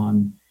sits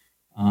on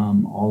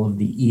all of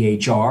the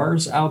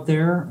EHRs out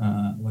there,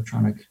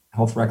 electronic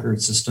health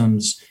record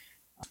systems.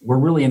 We're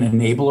really an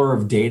enabler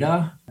of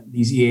data.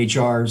 These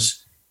EHRs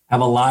have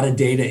a lot of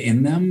data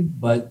in them,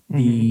 but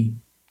the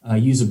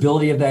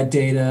usability of that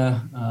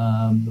data,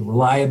 the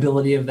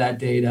reliability of that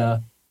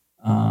data,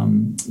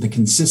 the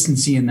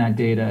consistency in that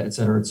data, et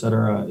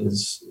cetera,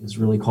 is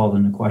really called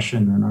into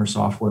question. And our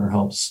software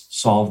helps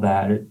solve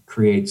that. It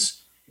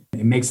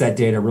makes that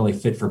data really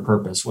fit for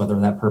purpose, whether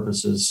that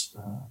purpose is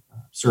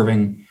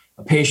serving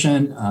a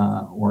patient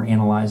or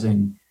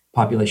analyzing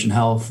population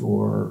health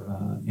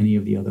or any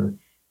of the other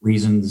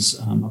reasons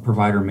a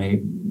provider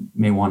may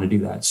want to do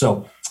that.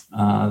 So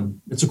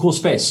it's a cool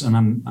space, and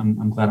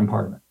I'm glad I'm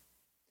part of it.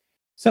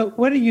 So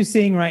what are you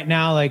seeing right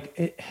now?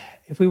 Like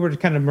if we were to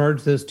kind of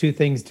merge those two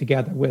things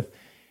together with,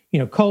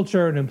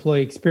 culture and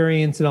employee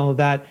experience and all of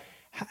that,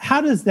 how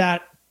does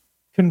that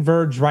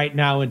converge right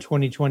now in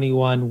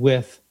 2021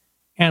 with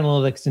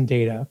analytics and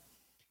data?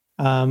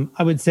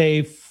 I would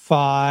say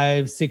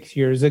 5-6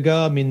 years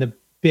ago, the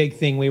big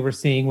thing we were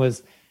seeing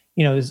was,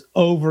 this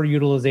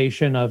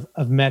overutilization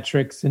of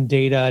metrics and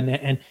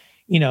data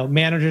and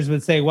managers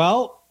would say,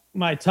 well,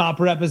 my top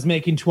rep is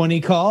making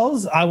 20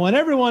 calls. I want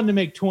everyone to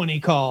make 20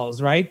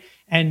 calls, right?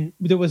 And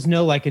there was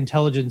no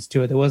intelligence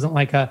to it. There wasn't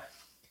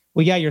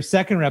your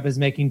second rep is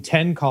making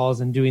 10 calls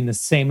and doing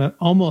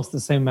almost the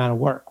same amount of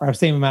work or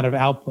same amount of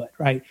output,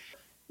 right?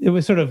 It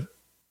was sort of,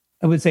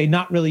 I would say,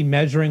 not really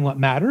measuring what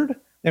mattered.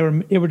 They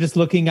were just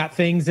looking at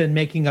things and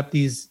making up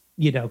these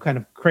kind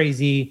of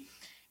crazy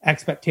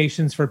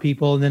expectations for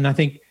people. And then I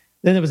think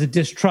then there was a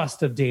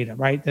distrust of data,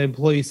 right? The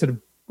employees sort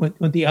of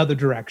went the other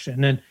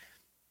direction. And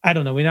I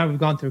don't know, we've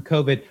gone through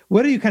COVID.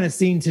 What are you kind of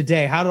seeing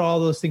today? How do all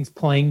those things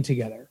playing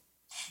together?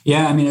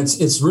 Yeah, I mean,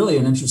 it's really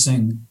an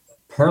interesting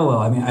parallel.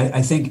 I mean,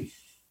 I think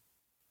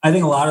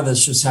a lot of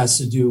this just has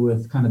to do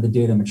with kind of the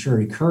data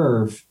maturity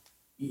curve.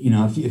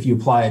 If you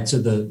apply it to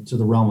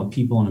the realm of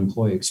people and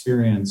employee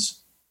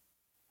experience,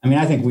 I mean,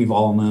 I think we've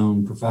all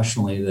known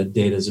professionally that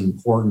data is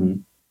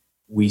important.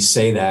 We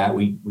say that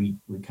we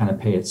kind of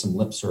pay it some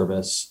lip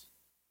service.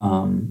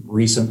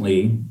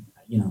 Recently,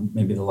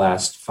 maybe the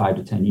last 5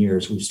 to 10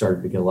 years, we've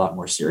started to get a lot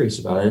more serious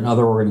about it. And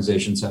other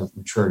organizations have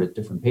matured at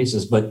different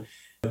paces. But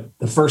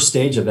the first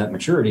stage of that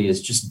maturity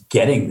is just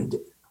getting the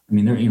data. I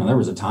mean, there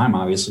was a time,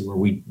 obviously, where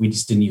we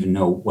just didn't even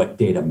know what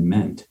data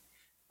meant.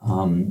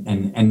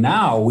 And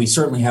now we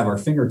certainly have our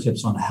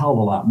fingertips on a hell of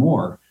a lot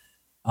more.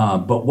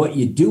 But what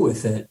you do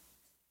with it,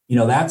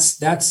 that's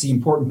the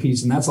important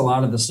piece. And that's a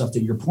lot of the stuff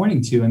that you're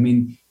pointing to. I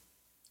mean,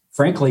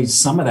 frankly,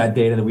 some of that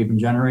data that we've been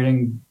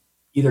generating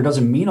either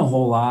doesn't mean a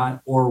whole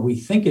lot, or we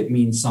think it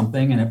means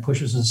something and it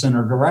pushes us in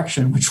a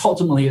direction, which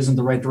ultimately isn't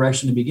the right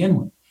direction to begin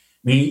with.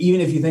 I mean, even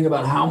if you think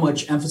about how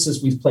much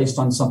emphasis we've placed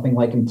on something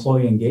like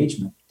employee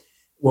engagement,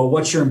 well,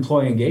 what's your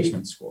employee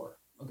engagement score?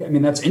 Okay, I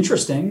mean, that's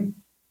interesting,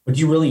 but do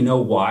you really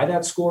know why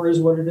that score is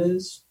what it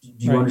is?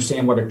 Do you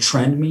understand what a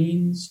trend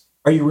means?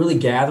 Are you really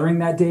gathering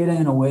that data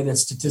in a way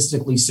that's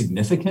statistically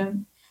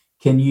significant?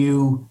 Can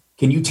you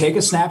take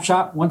a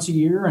snapshot once a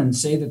year and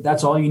say that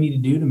that's all you need to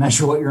do to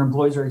measure what your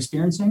employees are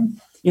experiencing?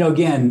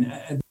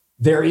 Again,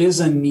 there is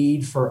a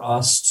need for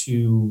us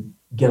to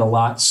get a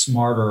lot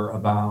smarter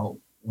about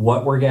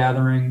what we're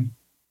gathering.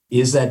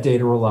 Is that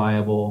data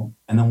reliable?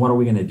 And then what are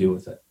we going to do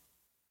with it?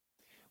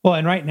 Well,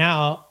 and right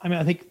now, I mean,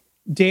 I think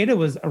data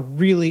was a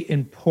really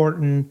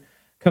important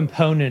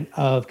component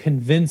of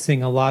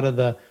convincing a lot of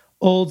the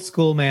old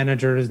school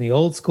managers and the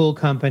old school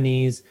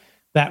companies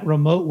that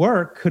remote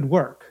work could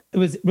work. It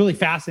was really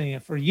fascinating.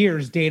 For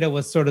years, data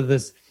was sort of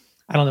this,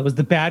 it was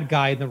the bad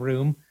guy in the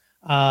room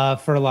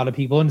for a lot of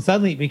people. And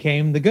suddenly it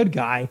became the good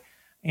guy.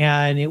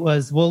 And it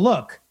was, well,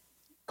 look,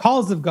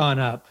 calls have gone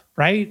up,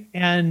 right?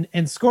 And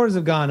scores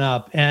have gone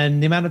up,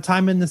 and the amount of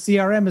time in the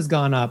CRM has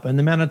gone up, and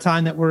the amount of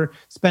time that we're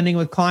spending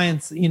with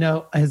clients,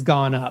 has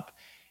gone up.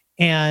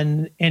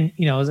 And I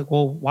was like,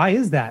 well, why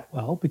is that?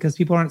 Well, because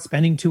people aren't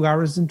spending 2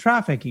 hours in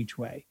traffic each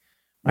way,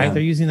 right? Yeah.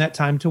 They're using that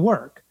time to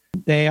work.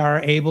 They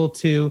are able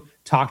to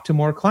talk to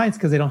more clients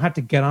because they don't have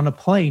to get on a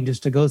plane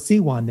just to go see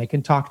one. They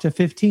can talk to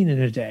 15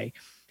 in a day,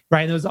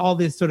 right? And there's all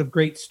these sort of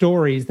great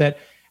stories that,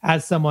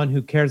 as someone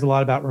who cares a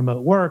lot about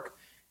remote work,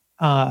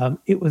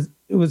 it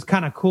was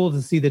kind of cool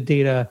to see the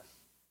data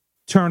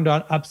turned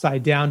on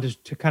upside down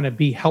to kind of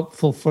be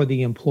helpful for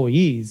the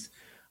employees.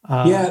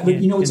 But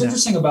what's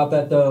interesting about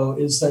that though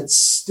is that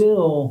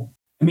still,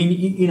 I mean,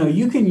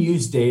 you can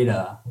use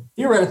data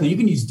theoretically. You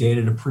can use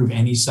data to prove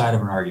any side of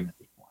an argument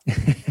that you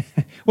want.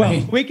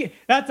 Well,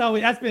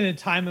 that's been a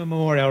time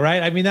immemorial,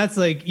 right? I mean, that's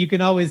like, you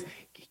can always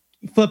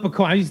flip a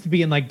coin. I used to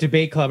be in like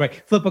debate club,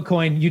 right? Flip a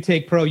coin, you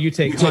take pro, you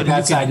take con.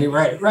 That side,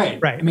 right.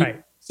 I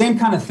mean, same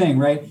kind of thing,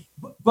 right?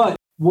 But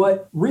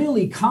what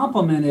really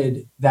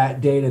complemented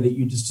that data that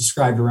you just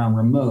described around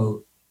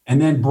remote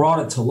and then brought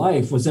it to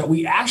life was that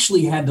we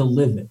actually had to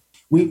live it.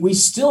 We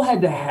still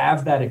had to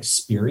have that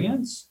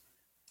experience.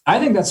 I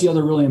think that's the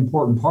other really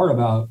important part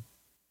about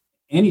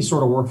any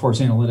sort of workforce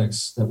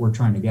analytics that we're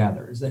trying to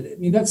gather is that,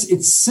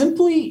 it's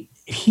simply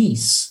a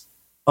piece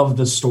of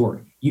the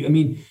story.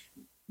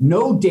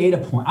 No data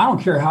point. I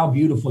don't care how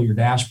beautiful your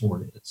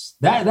dashboard is.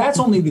 That's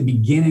only the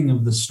beginning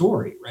of the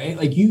story, right?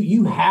 Like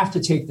you have to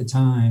take the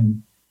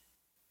time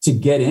to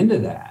get into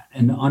that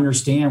and to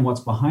understand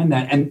what's behind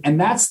that. And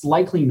that's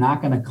likely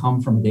not going to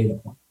come from a data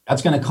point.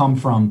 That's going to come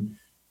from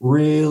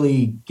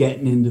really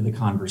getting into the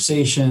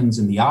conversations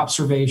and the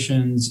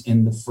observations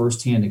and the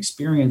firsthand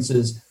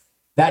experiences.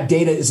 That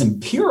data is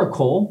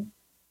empirical.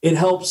 It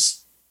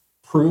helps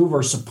prove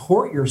or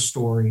support your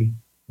story,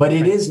 but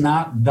it is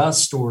not the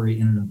story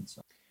in and of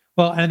itself.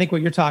 Well, and I think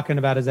what you're talking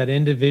about is that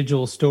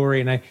individual story.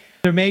 And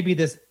there may be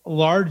this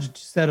large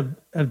set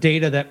of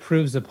data that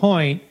proves a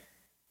point,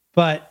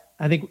 but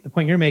I think the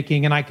point you're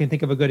making, and I can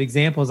think of a good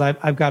example, is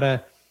I've got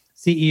a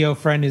CEO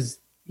friend who's,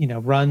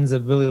 runs a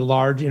really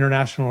large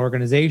international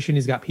organization.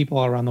 He's got people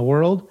all around the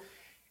world.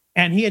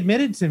 And he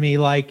admitted to me,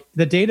 like,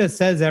 the data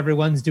says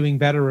everyone's doing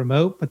better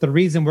remote, but the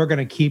reason we're going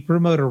to keep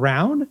remote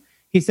around,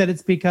 he said,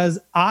 it's because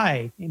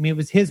it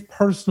was his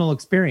personal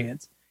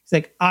experience. He's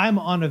like, I'm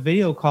on a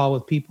video call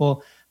with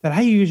people that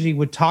I usually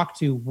would talk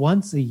to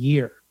once a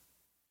year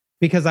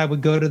because I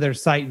would go to their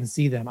site and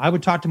see them. I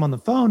would talk to them on the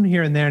phone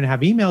here and there and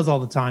have emails all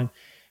the time,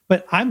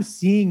 but I'm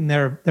seeing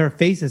their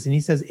faces. And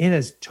he says it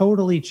has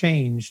totally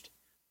changed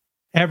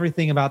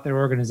everything about their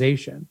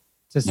organization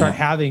to start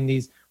having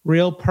these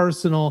real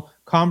personal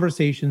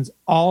conversations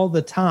all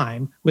the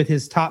time with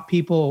his top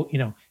people,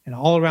 and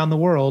all around the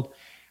world,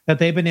 that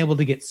they've been able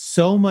to get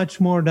so much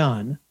more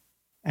done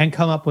and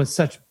come up with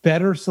such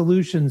better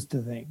solutions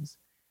to things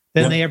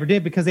than they ever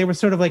did, because they were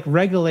sort of like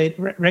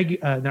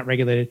not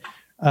regulated.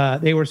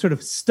 They were sort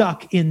of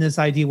stuck in this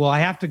idea. Well, I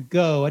have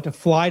to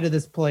fly to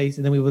this place,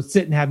 and then we would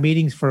sit and have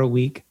meetings for a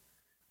week,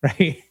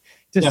 right?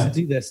 Just to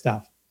do this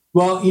stuff.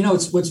 Well,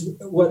 it's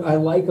what I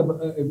like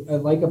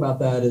about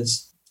that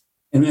is,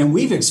 and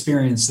we've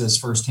experienced this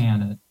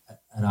firsthand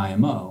at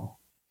IMO.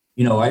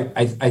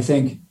 I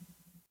think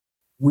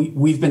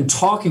we've been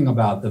talking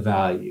about the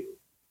value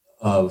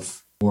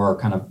of, or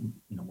kind of,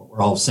 what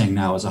we're all saying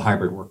now is a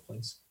hybrid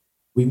workplace.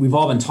 We've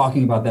all been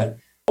talking about that.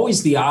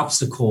 Always the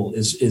obstacle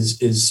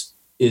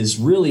is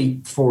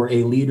really for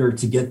a leader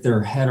to get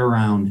their head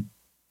around,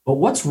 but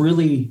what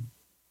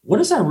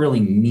does that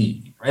really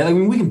mean, right? Like,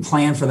 we can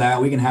plan for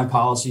that. We can have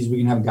policies, we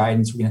can have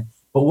guidance,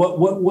 but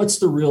what's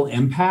the real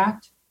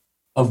impact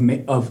of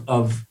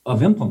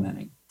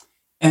implementing?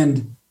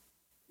 And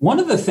one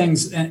of the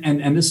things,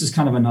 and this is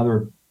kind of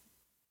another,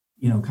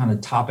 kind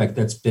of topic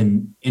that's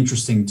been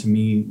interesting to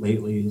me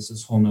lately, is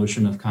this whole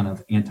notion of kind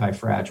of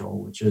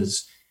anti-fragile, which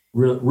is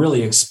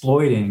really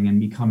exploiting and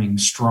becoming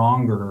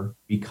stronger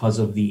because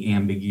of the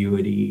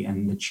ambiguity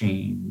and the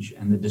change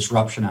and the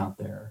disruption out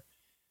there.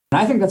 And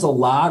I think that's a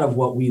lot of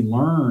what we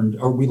learned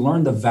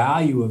the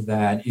value of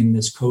that in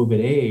this COVID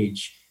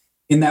age,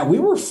 in that we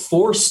were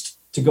forced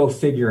to go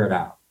figure it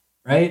out,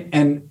 right?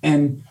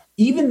 And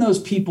even those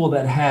people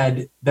that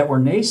were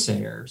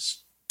naysayers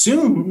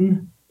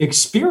soon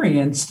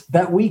experienced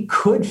that we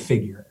could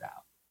figure it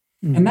out.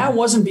 Mm-hmm. And that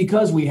wasn't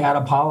because we had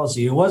a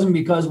policy. It wasn't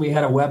because we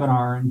had a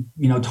webinar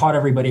and, taught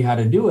everybody how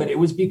to do it. It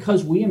was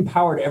because we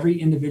empowered every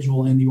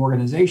individual in the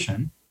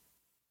organization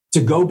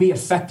to go be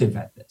effective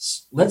at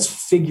this. Let's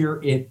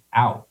figure it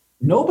out.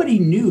 Nobody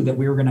knew that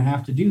we were going to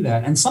have to do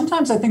that. And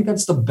sometimes I think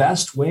that's the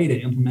best way to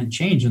implement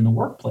change in the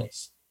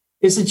workplace,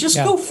 is to just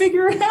go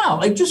figure it out.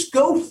 Like, just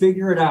go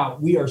figure it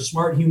out. We are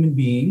smart human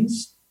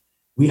beings.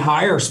 We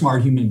hire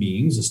smart human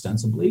beings,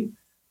 ostensibly.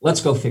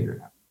 Let's go figure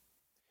it out.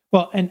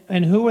 Well,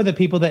 and who were the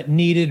people that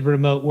needed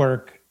remote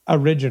work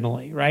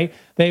originally, right?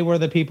 They were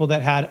the people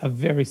that had a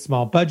very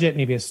small budget,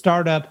 maybe a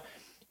startup,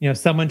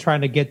 someone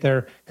trying to get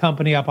their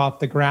company up off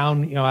the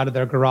ground, out of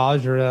their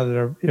garage or out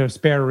of their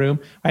spare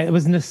room, right? It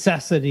was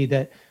necessity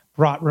that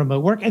brought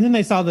remote work. And then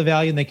they saw the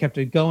value and they kept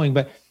it going.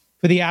 But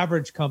for the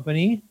average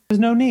company, there's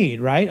no need,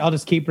 right? I'll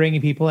just keep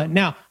bringing people in.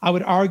 Now, I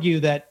would argue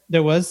that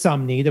there was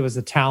some need. There was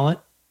a talent.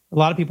 A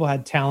lot of people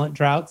had talent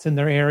droughts in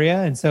their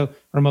area. And so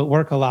remote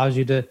work allows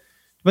you to,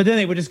 but then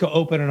they would just go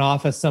open an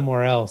office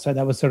somewhere else, right?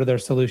 That was sort of their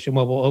solution.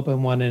 Well, we'll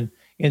open one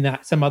in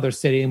that some other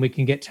city and we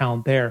can get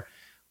talent there.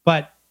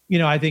 But,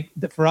 I think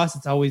that for us,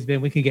 it's always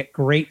been, we can get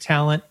great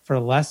talent for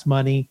less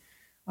money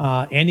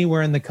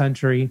anywhere in the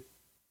country,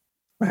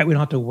 right? We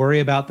don't have to worry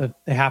about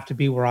they have to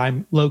be where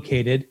I'm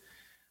located.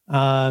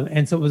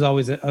 And so it was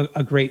always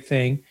a great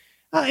thing.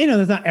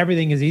 There's not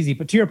everything is easy,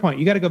 but to your point,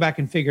 you got to go back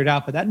and figure it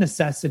out. But that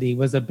necessity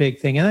was a big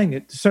thing. And I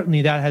think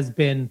certainly that has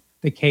been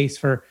the case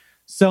for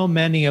so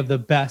many of the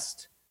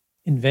best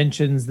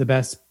inventions, the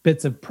best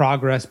bits of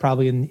progress,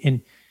 probably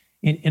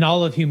in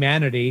all of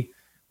humanity,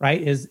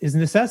 right? Is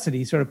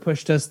necessity sort of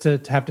pushed us to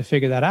have to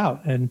figure that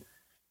out. And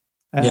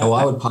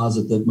I would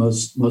posit that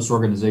most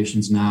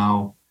organizations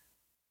now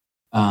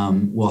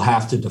will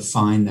have to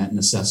define that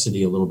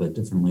necessity a little bit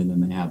differently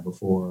than they have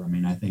before. I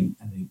mean, I think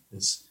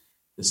this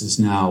is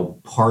now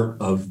part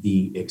of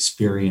the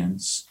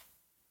experience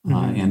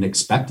and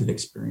expected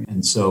experience,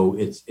 and so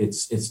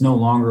it's no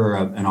longer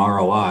an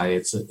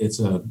ROI. It's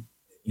a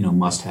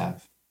must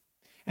have.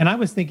 And I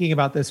was thinking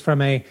about this from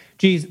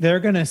they're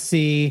going to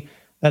see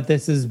that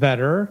this is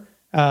better.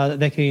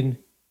 They can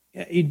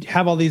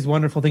have all these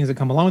wonderful things that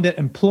come along with it.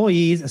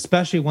 Employees,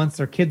 especially once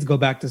their kids go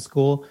back to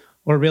school,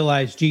 will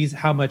realize,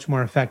 how much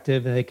more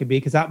effective they could be,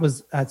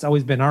 because that's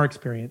always been our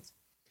experience.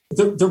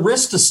 The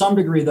risk to some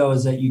degree, though,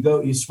 is that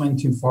you swing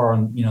too far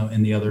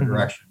in the other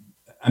direction.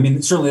 I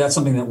mean, certainly that's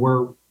something that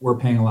we're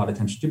paying a lot of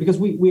attention to, because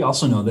we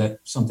also know that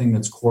something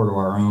that's core to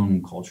our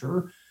own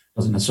culture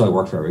doesn't necessarily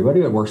work for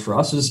everybody. What works for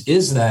us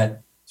is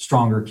that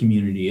stronger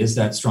community, is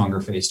that stronger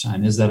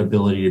FaceTime, is that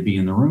ability to be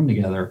in the room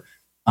together,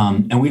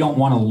 and we don't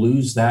want to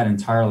lose that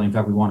entirely. In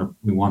fact, we want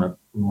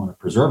to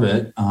preserve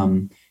it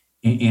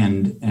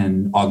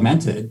and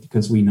augment it,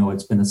 because we know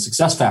it's been a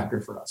success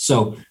factor for us.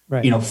 So,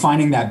 right.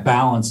 Finding that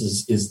balance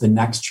is the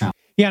next challenge.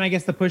 Yeah, and I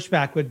guess the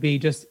pushback would be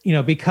just,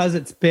 because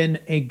it's been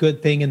a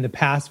good thing in the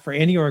past for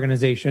any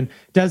organization,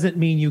 doesn't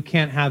mean you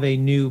can't have a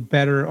new,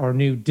 better, or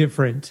new,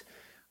 different,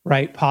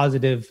 right,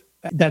 positive.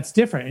 That's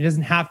different. It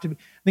doesn't have to be.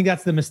 I think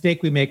that's the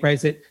mistake we make, right?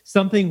 Is that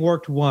something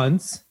worked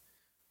once,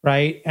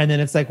 right? And then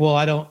it's like, well,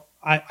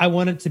 I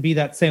want it to be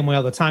that same way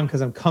all the time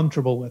because I'm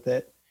comfortable with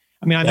it.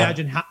 I mean, I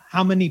imagine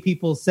how many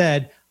people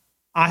said,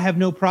 I have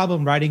no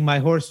problem riding my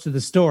horse to the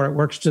store. It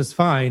works just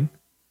fine.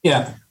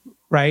 Yeah.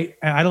 Right.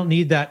 I don't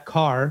need that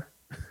car.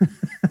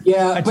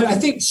 Yeah. But I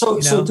think so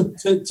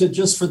to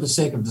just for the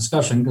sake of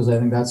discussion, because I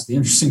think that's the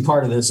interesting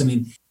part of this. I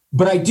mean,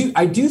 but I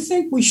do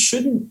think we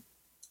shouldn't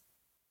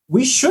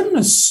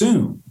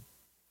assume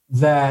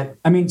that,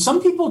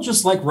 some people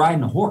just like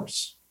riding a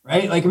horse,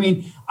 right? Like,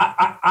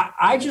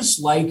 I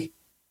just like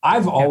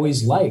I've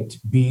always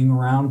liked being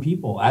around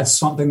people. That's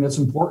something that's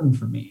important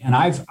for me. And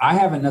I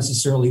haven't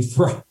necessarily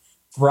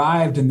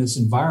thrived in this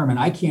environment.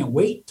 I can't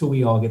wait till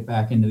we all get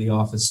back into the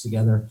office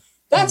together.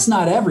 That's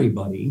not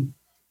everybody,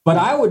 but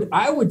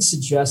I would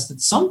suggest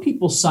that some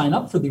people sign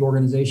up for the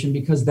organization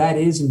because that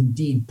is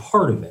indeed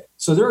part of it.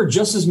 So there are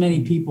just as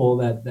many people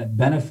that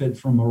benefit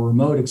from a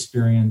remote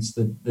experience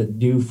that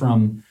do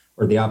from,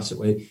 or the opposite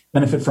way,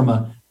 benefit from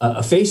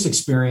a face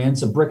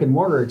experience, a brick and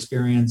mortar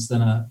experience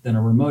than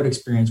a remote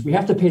experience. We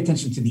have to pay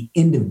attention to the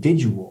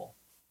individual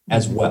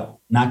as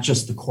well, not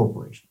just the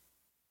corporation.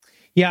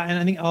 Yeah, and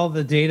I think all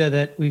the data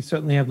that we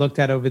certainly have looked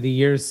at over the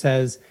years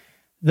says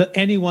that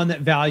anyone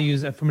that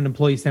values, from an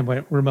employee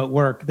standpoint, remote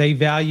work, they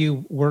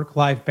value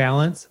work-life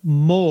balance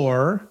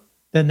more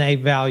than they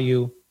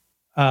value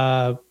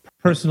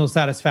personal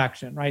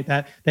satisfaction, right?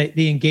 That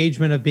the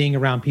engagement of being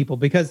around people,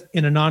 because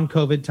in a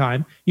non-COVID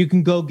time, you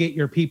can go get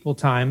your people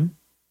time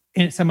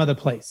in some other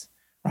place,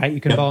 right?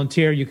 You can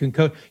volunteer, you can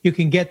code, you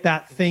can get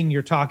that thing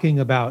you're talking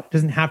about. It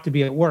doesn't have to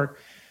be at work.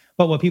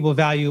 But what people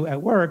value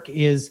at work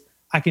is,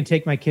 I can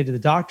take my kid to the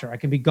doctor. I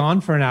can be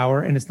gone for an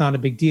hour and it's not a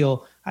big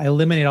deal. I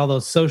eliminate all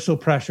those social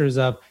pressures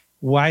of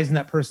why isn't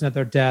that person at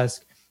their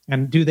desk?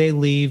 And do they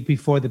leave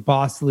before the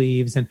boss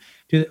leaves? And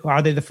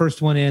are they the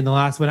first one in, the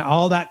last one?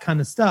 All that kind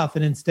of stuff.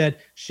 And instead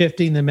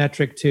shifting the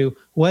metric to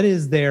what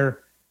is their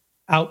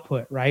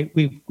output, right?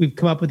 We've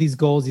come up with these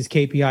goals, these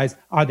KPIs.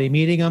 Are they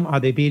meeting them? Are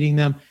they beating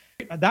them?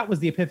 That was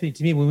the epiphany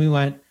to me when we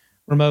went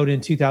remote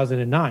in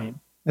 2009.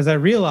 As I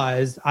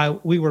realized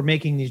we were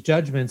making these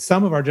judgments,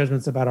 some of our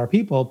judgments about our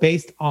people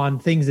based on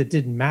things that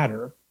didn't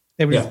matter.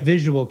 They were just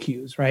visual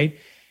cues, right?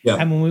 Yeah.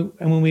 And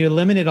when we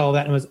eliminated all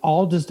that, and it was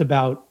all just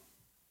about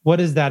what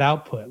is that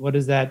output? What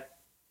is that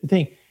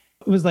thing?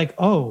 It was like,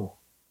 oh,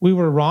 we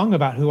were wrong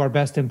about who our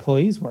best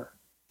employees were.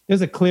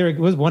 It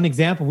was one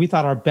example. We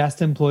thought our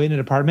best employee in the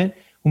department,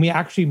 when we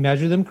actually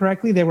measured them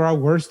correctly, they were our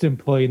worst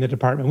employee in the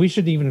department. We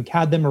shouldn't even have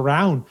had them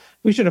around.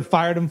 We should have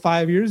fired them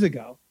 5 years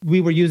ago.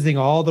 We were using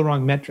all the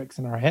wrong metrics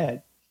in our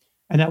head.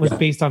 And that was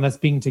based on us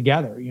being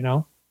together, you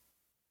know?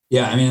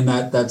 Yeah, I mean,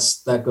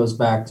 that goes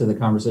back to the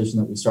conversation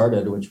that we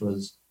started, which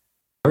was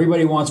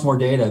everybody wants more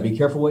data. Be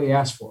careful what you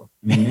ask for.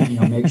 I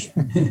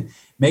mean,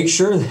 make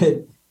sure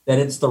that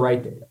it's the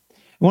right data.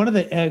 One of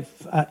the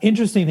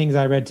interesting things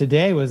I read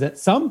today was that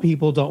some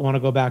people don't want to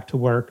go back to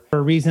work for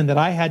a reason that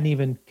I hadn't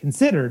even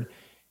considered.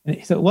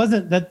 And so it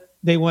wasn't that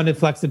they wanted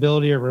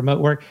flexibility or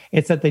remote work.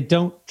 It's that they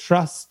don't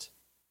trust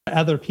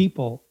other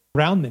people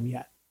around them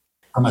yet.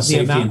 From a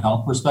safety and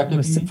health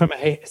perspective? From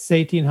a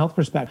safety and health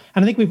perspective.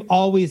 And I think we've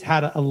always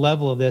had a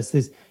level of this,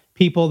 is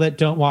people that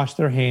don't wash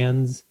their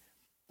hands,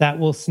 that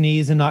will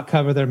sneeze and not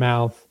cover their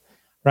mouth,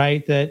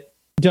 right? That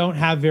don't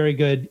have very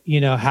good,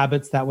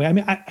 habits that way. I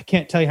mean, I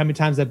can't tell you how many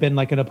times I've been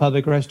like in a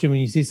public restroom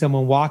and you see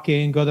someone walk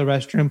in, go to the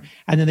restroom,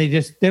 and then they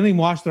don't even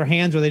wash their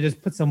hands, or they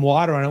just put some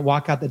water on it,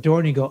 walk out the door,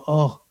 and you go,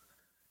 oh,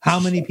 how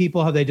many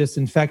people have they just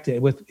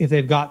infected if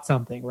they've got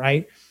something,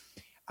 right?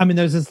 I mean,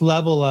 there's this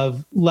level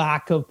of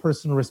lack of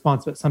personal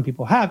response that some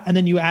people have. And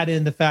then you add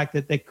in the fact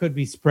that they could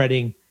be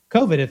spreading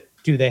COVID.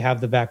 Do they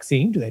have the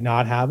vaccine? Do they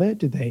not have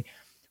it?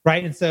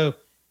 Right? And so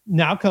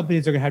now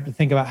companies are going to have to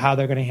think about how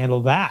they're going to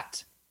handle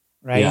that,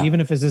 right? Yeah.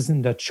 Even if this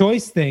isn't a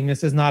choice thing,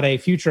 this is not a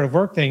future of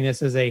work thing.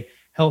 This is a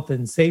health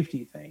and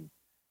safety thing.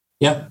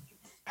 Yeah.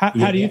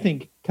 How do you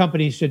think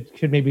companies should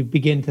maybe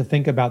begin to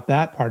think about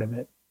that part of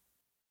it?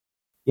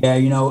 Yeah,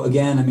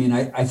 again, I mean,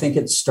 I think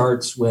it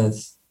starts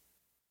with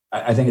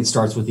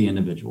the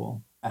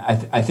individual.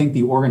 I think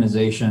the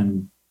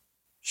organization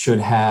should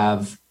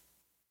have,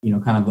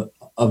 kind of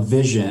a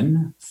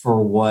vision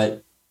for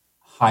what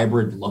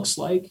hybrid looks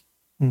like.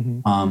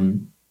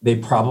 Mm-hmm. They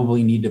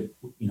probably need to,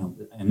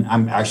 and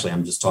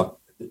I'm just talking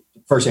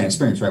firsthand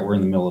experience, right? We're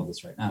in the middle of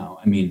this right now.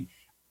 I mean,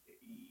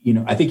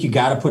 I think you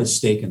got to put a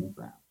stake in the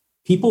ground.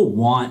 People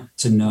want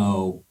to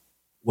know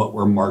what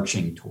we're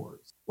marching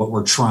towards, what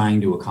we're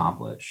trying to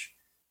accomplish.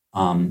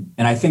 And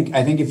I think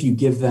if you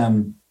give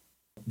them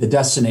the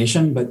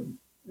destination, but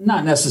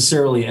not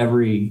necessarily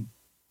every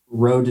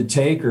road to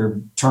take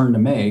or turn to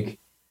make,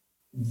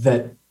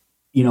 that,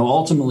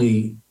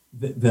 ultimately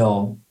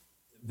they'll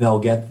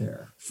get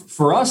there.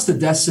 For us, the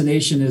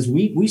destination is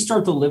we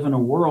start to live in a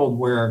world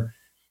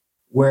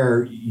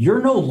where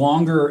you're no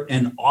longer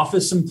an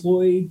office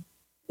employee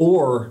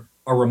or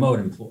a remote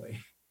employee.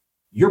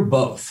 You're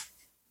both.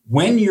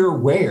 When you're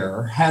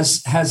where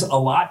has a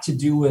lot to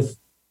do with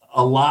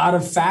a lot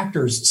of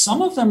factors.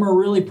 Some of them are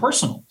really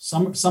personal.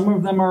 Some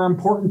of them are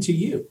important to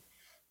you.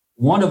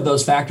 One of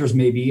those factors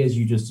may be, as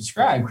you just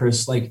described,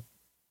 Chris, like,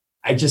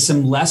 I just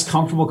am less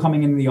comfortable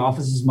coming into the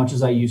office as much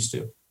as I used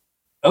to.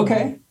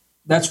 Okay,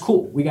 that's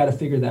cool. We got to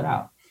figure that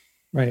out.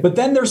 Right. But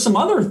then there's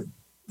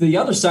the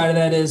other side of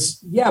that is,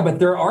 but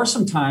there are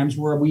some times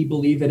where we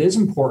believe it is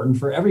important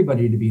for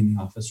everybody to be in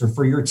the office, or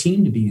for your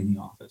team to be in the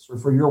office, or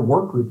for your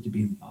work group to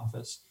be in the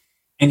office.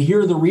 And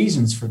here are the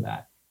reasons for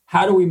that.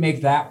 How do we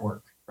make that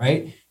work?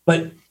 Right.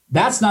 But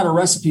that's not a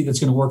recipe that's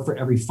going to work for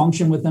every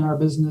function within our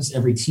business,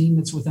 every team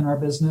that's within our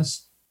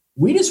business.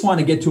 We just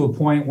want to get to a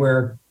point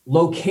where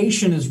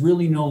location is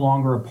really no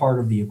longer a part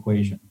of the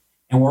equation.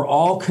 And we're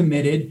all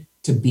committed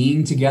to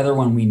being together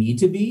when we need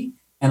to be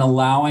and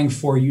allowing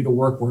for you to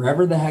work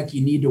wherever the heck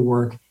you need to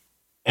work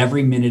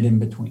every minute in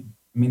between.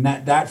 I mean,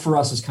 that for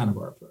us is kind of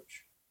our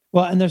approach.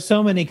 Well, and there's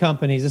so many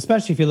companies,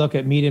 especially if you look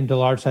at medium to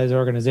large size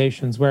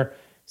organizations, where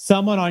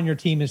someone on your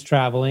team is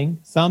traveling,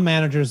 some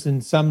managers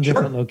in some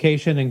different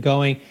location and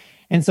going.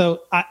 And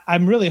so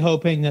I'm really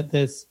hoping that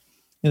this,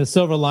 the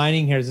silver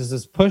lining here is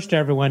this push to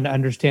everyone to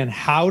understand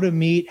how to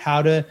meet,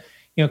 how to,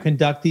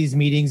 conduct these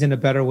meetings in a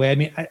better way. I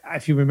mean,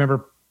 if you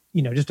remember,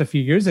 just a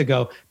few years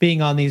ago,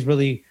 being on these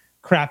really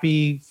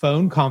crappy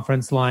phone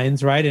conference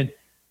lines, right? And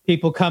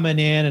people coming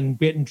in and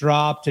getting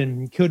dropped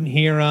and couldn't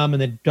hear them,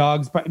 and the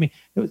dogs. I mean,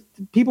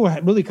 people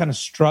really kind of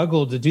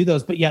struggled to do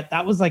those, but yet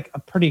that was like a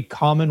pretty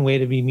common way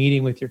to be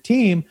meeting with your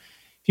team.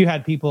 If you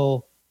had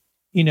people,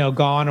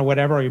 gone or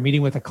whatever, or you're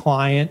meeting with a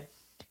client,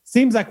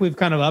 seems like we've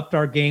kind of upped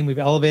our game. We've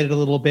elevated a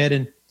little bit.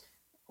 And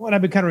what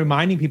I've been kind of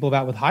reminding people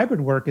about with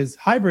hybrid work is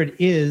hybrid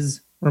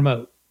is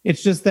remote.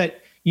 It's just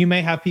that you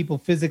may have people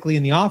physically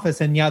in the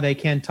office, and they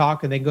can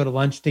talk and they can go to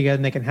lunch together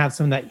and they can have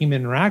some of that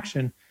human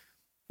interaction.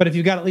 But if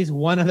you've got at least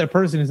one other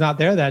person who's not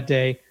there that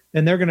day,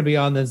 then they're going to be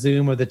on the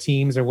Zoom or the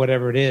Teams or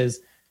whatever it is,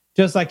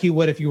 just like you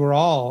would if you were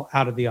all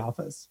out of the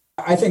office.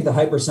 I think the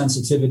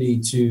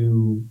hypersensitivity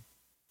to,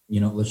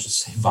 let's just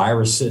say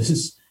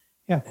viruses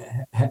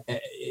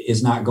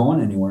is not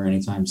going anywhere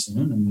anytime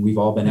soon. I mean, we've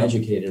all been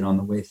educated on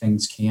the way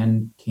things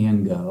can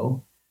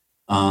go.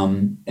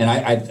 And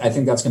I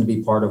think that's going to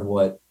be part of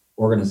what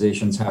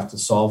organizations have to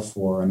solve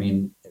for. I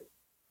mean,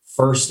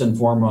 first and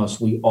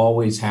foremost, we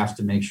always have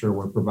to make sure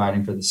we're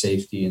providing for the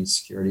safety and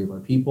security of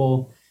our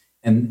people.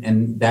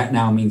 And that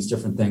now means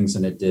different things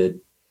than it did,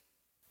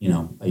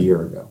 a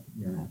year and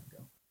a half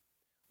ago.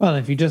 Well,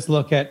 if you just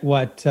look at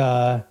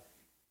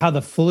how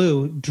the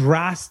flu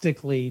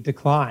drastically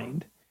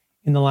declined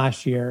in the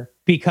last year,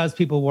 because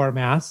people wore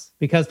masks,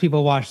 because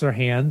people washed their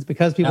hands,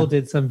 because people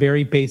did some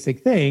very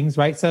basic things,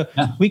 right? So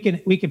we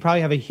could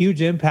probably have a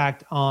huge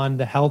impact on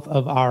the health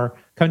of our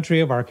country,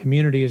 of our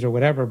communities, or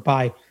whatever,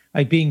 by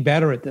being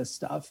better at this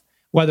stuff,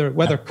 whether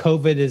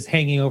COVID is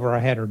hanging over our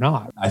head or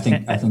not. I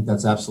think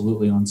that's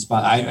absolutely on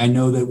spot. I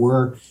know that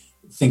we're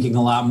thinking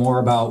a lot more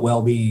about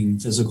well-being,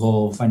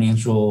 physical,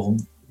 financial,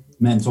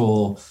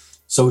 mental,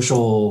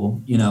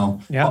 social,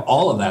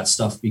 all of that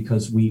stuff,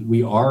 because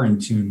we are in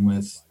tune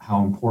with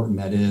how important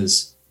that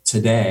is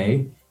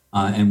today,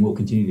 and will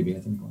continue to be, I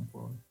think, going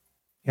forward.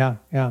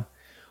 Yeah.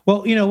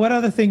 Well, what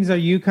other things are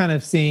you kind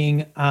of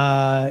seeing,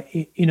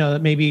 that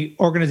maybe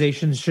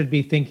organizations should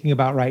be thinking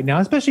about right now,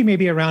 especially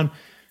maybe around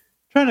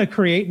trying to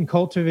create and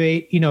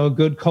cultivate, a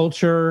good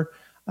culture,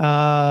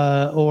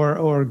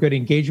 or good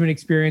engagement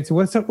experience?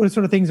 What sort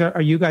of things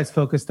are you guys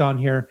focused on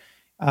here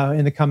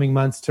in the coming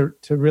months to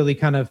really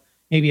kind of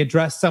maybe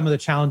address some of the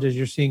challenges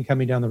you're seeing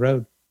coming down the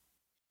road?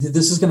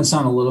 This is going to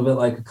sound a little bit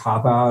like a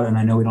cop-out, and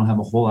I know we don't have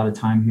a whole lot of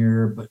time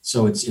here, but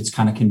so it's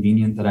kind of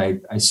convenient that I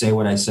say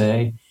what I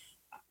say.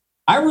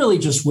 I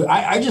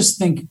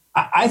think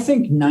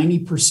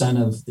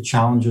 90% of the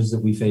challenges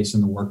that we face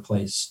in the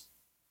workplace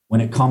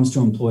when it comes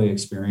to employee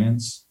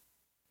experience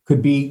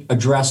could be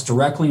addressed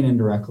directly and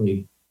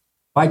indirectly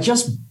by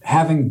just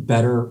having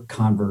better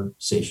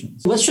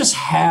conversations. Let's just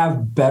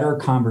have better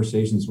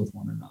conversations with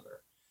one another.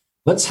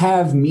 Let's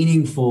have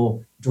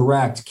meaningful,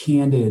 direct,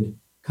 candid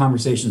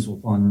conversations with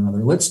one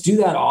another. Let's do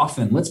that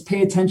often. Let's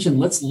pay attention.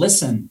 Let's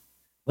listen.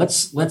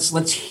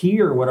 Let's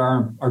hear what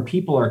our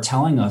people are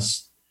telling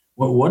us.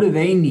 What do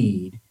they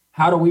need?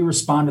 How do we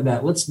respond to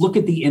that? Let's look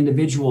at the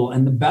individual.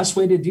 And the best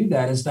way to do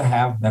that is to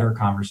have better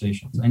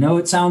conversations. I know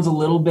it sounds a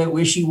little bit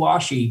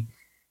wishy-washy,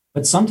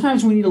 but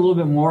sometimes we need a little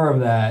bit more of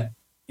that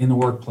in the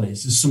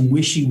workplace. Is some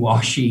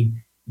wishy-washy,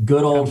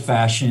 good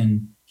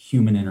old-fashioned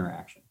human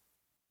interaction.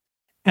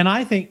 And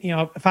I think,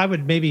 if I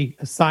would maybe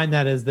assign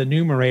that as the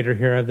numerator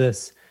here of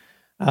this,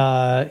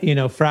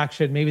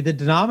 fraction, maybe the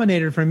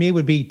denominator for me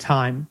would be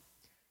time.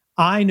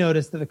 I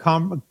noticed that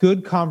the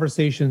good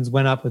conversations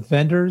went up with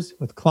vendors,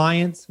 with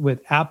clients, with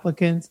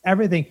applicants,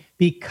 everything,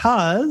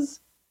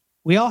 because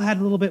we all had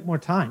a little bit more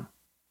time,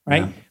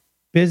 right? Yeah.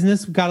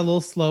 Business got a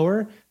little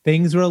slower.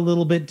 Things were a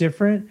little bit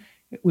different.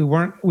 We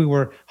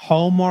were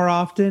home more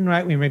often,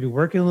 right? We were maybe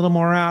working a little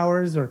more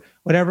hours or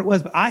whatever it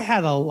was, but I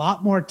had a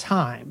lot more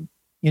time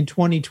in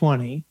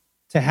 2020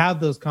 to have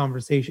those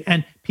conversations,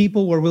 and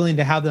people were willing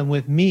to have them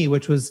with me,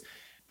 which was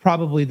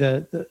probably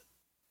the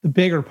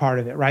bigger part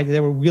of it, right? They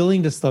were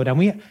willing to slow down.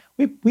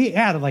 We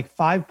added like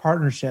 5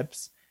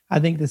 partnerships, I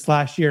think, this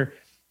last year.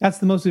 That's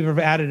the most we've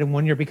ever added in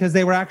 1 year, because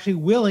they were actually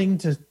willing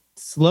to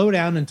slow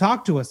down and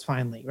talk to us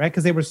finally, right?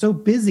 Because they were so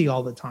busy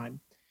all the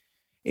time.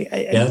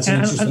 Yeah, that's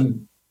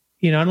interesting.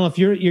 I don't know if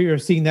you're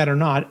seeing that or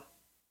not.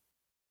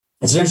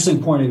 It's an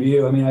interesting point of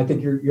view. I mean, I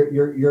think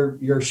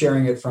you're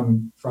sharing it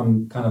from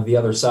kind of the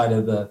other side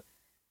of the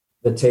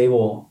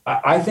table.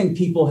 I think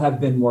people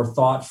have been more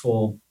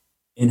thoughtful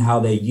in how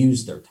they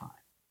use their time.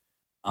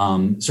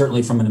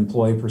 Certainly from an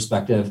employee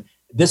perspective,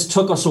 this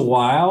took us a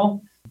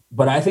while,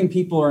 but I think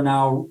people are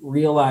now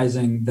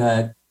realizing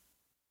that,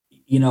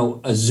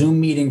 a Zoom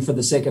meeting for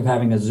the sake of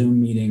having a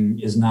Zoom meeting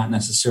is not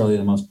necessarily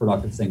the most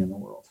productive thing in the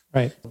world.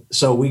 Right.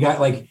 So we got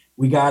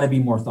to be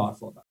more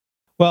thoughtful about it.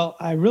 Well,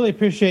 I really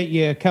appreciate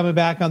you coming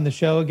back on the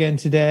show again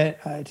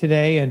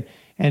today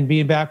and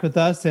being back with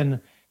us. And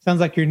it sounds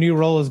like your new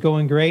role is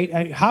going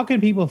great. How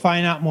can people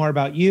find out more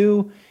about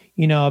you,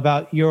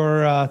 about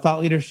your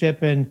thought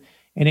leadership in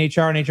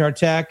HR and HR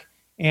tech,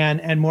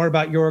 and more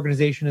about your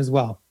organization as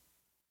well?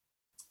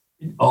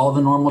 All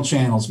the normal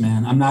channels,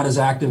 man. I'm not as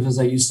active as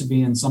I used to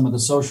be on some of the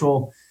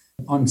social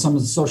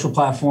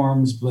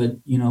platforms, but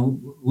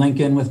link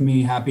in with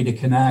me. Happy to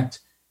connect.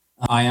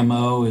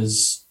 IMO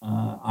is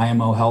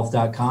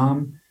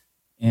imohealth.com.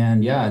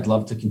 And yeah, I'd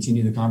love to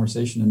continue the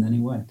conversation in any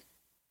way.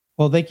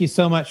 Well, thank you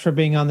so much for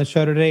being on the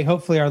show today.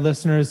 Hopefully our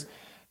listeners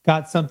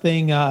got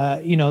something,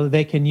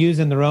 they can use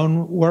in their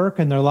own work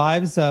and their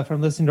lives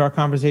from listening to our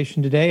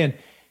conversation today. And,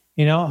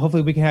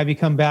 hopefully we can have you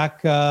come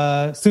back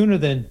sooner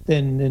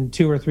than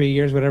 2 or 3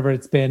 years, whatever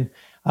it's been,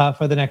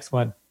 for the next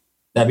one.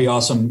 That'd be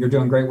awesome. You're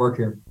doing great work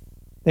here.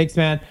 Thanks,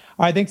 man.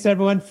 All right. Thanks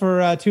everyone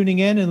for tuning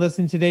in and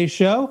listening to today's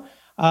show.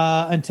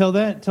 Until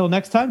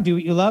next time, do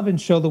what you love and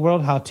show the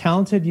world how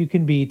talented you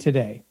can be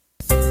today.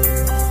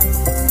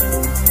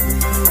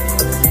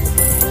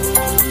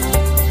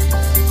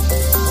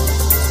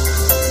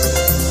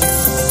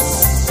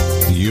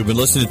 You've been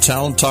listening to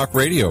Talent Talk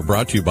Radio,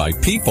 brought to you by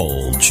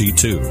People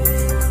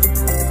G2.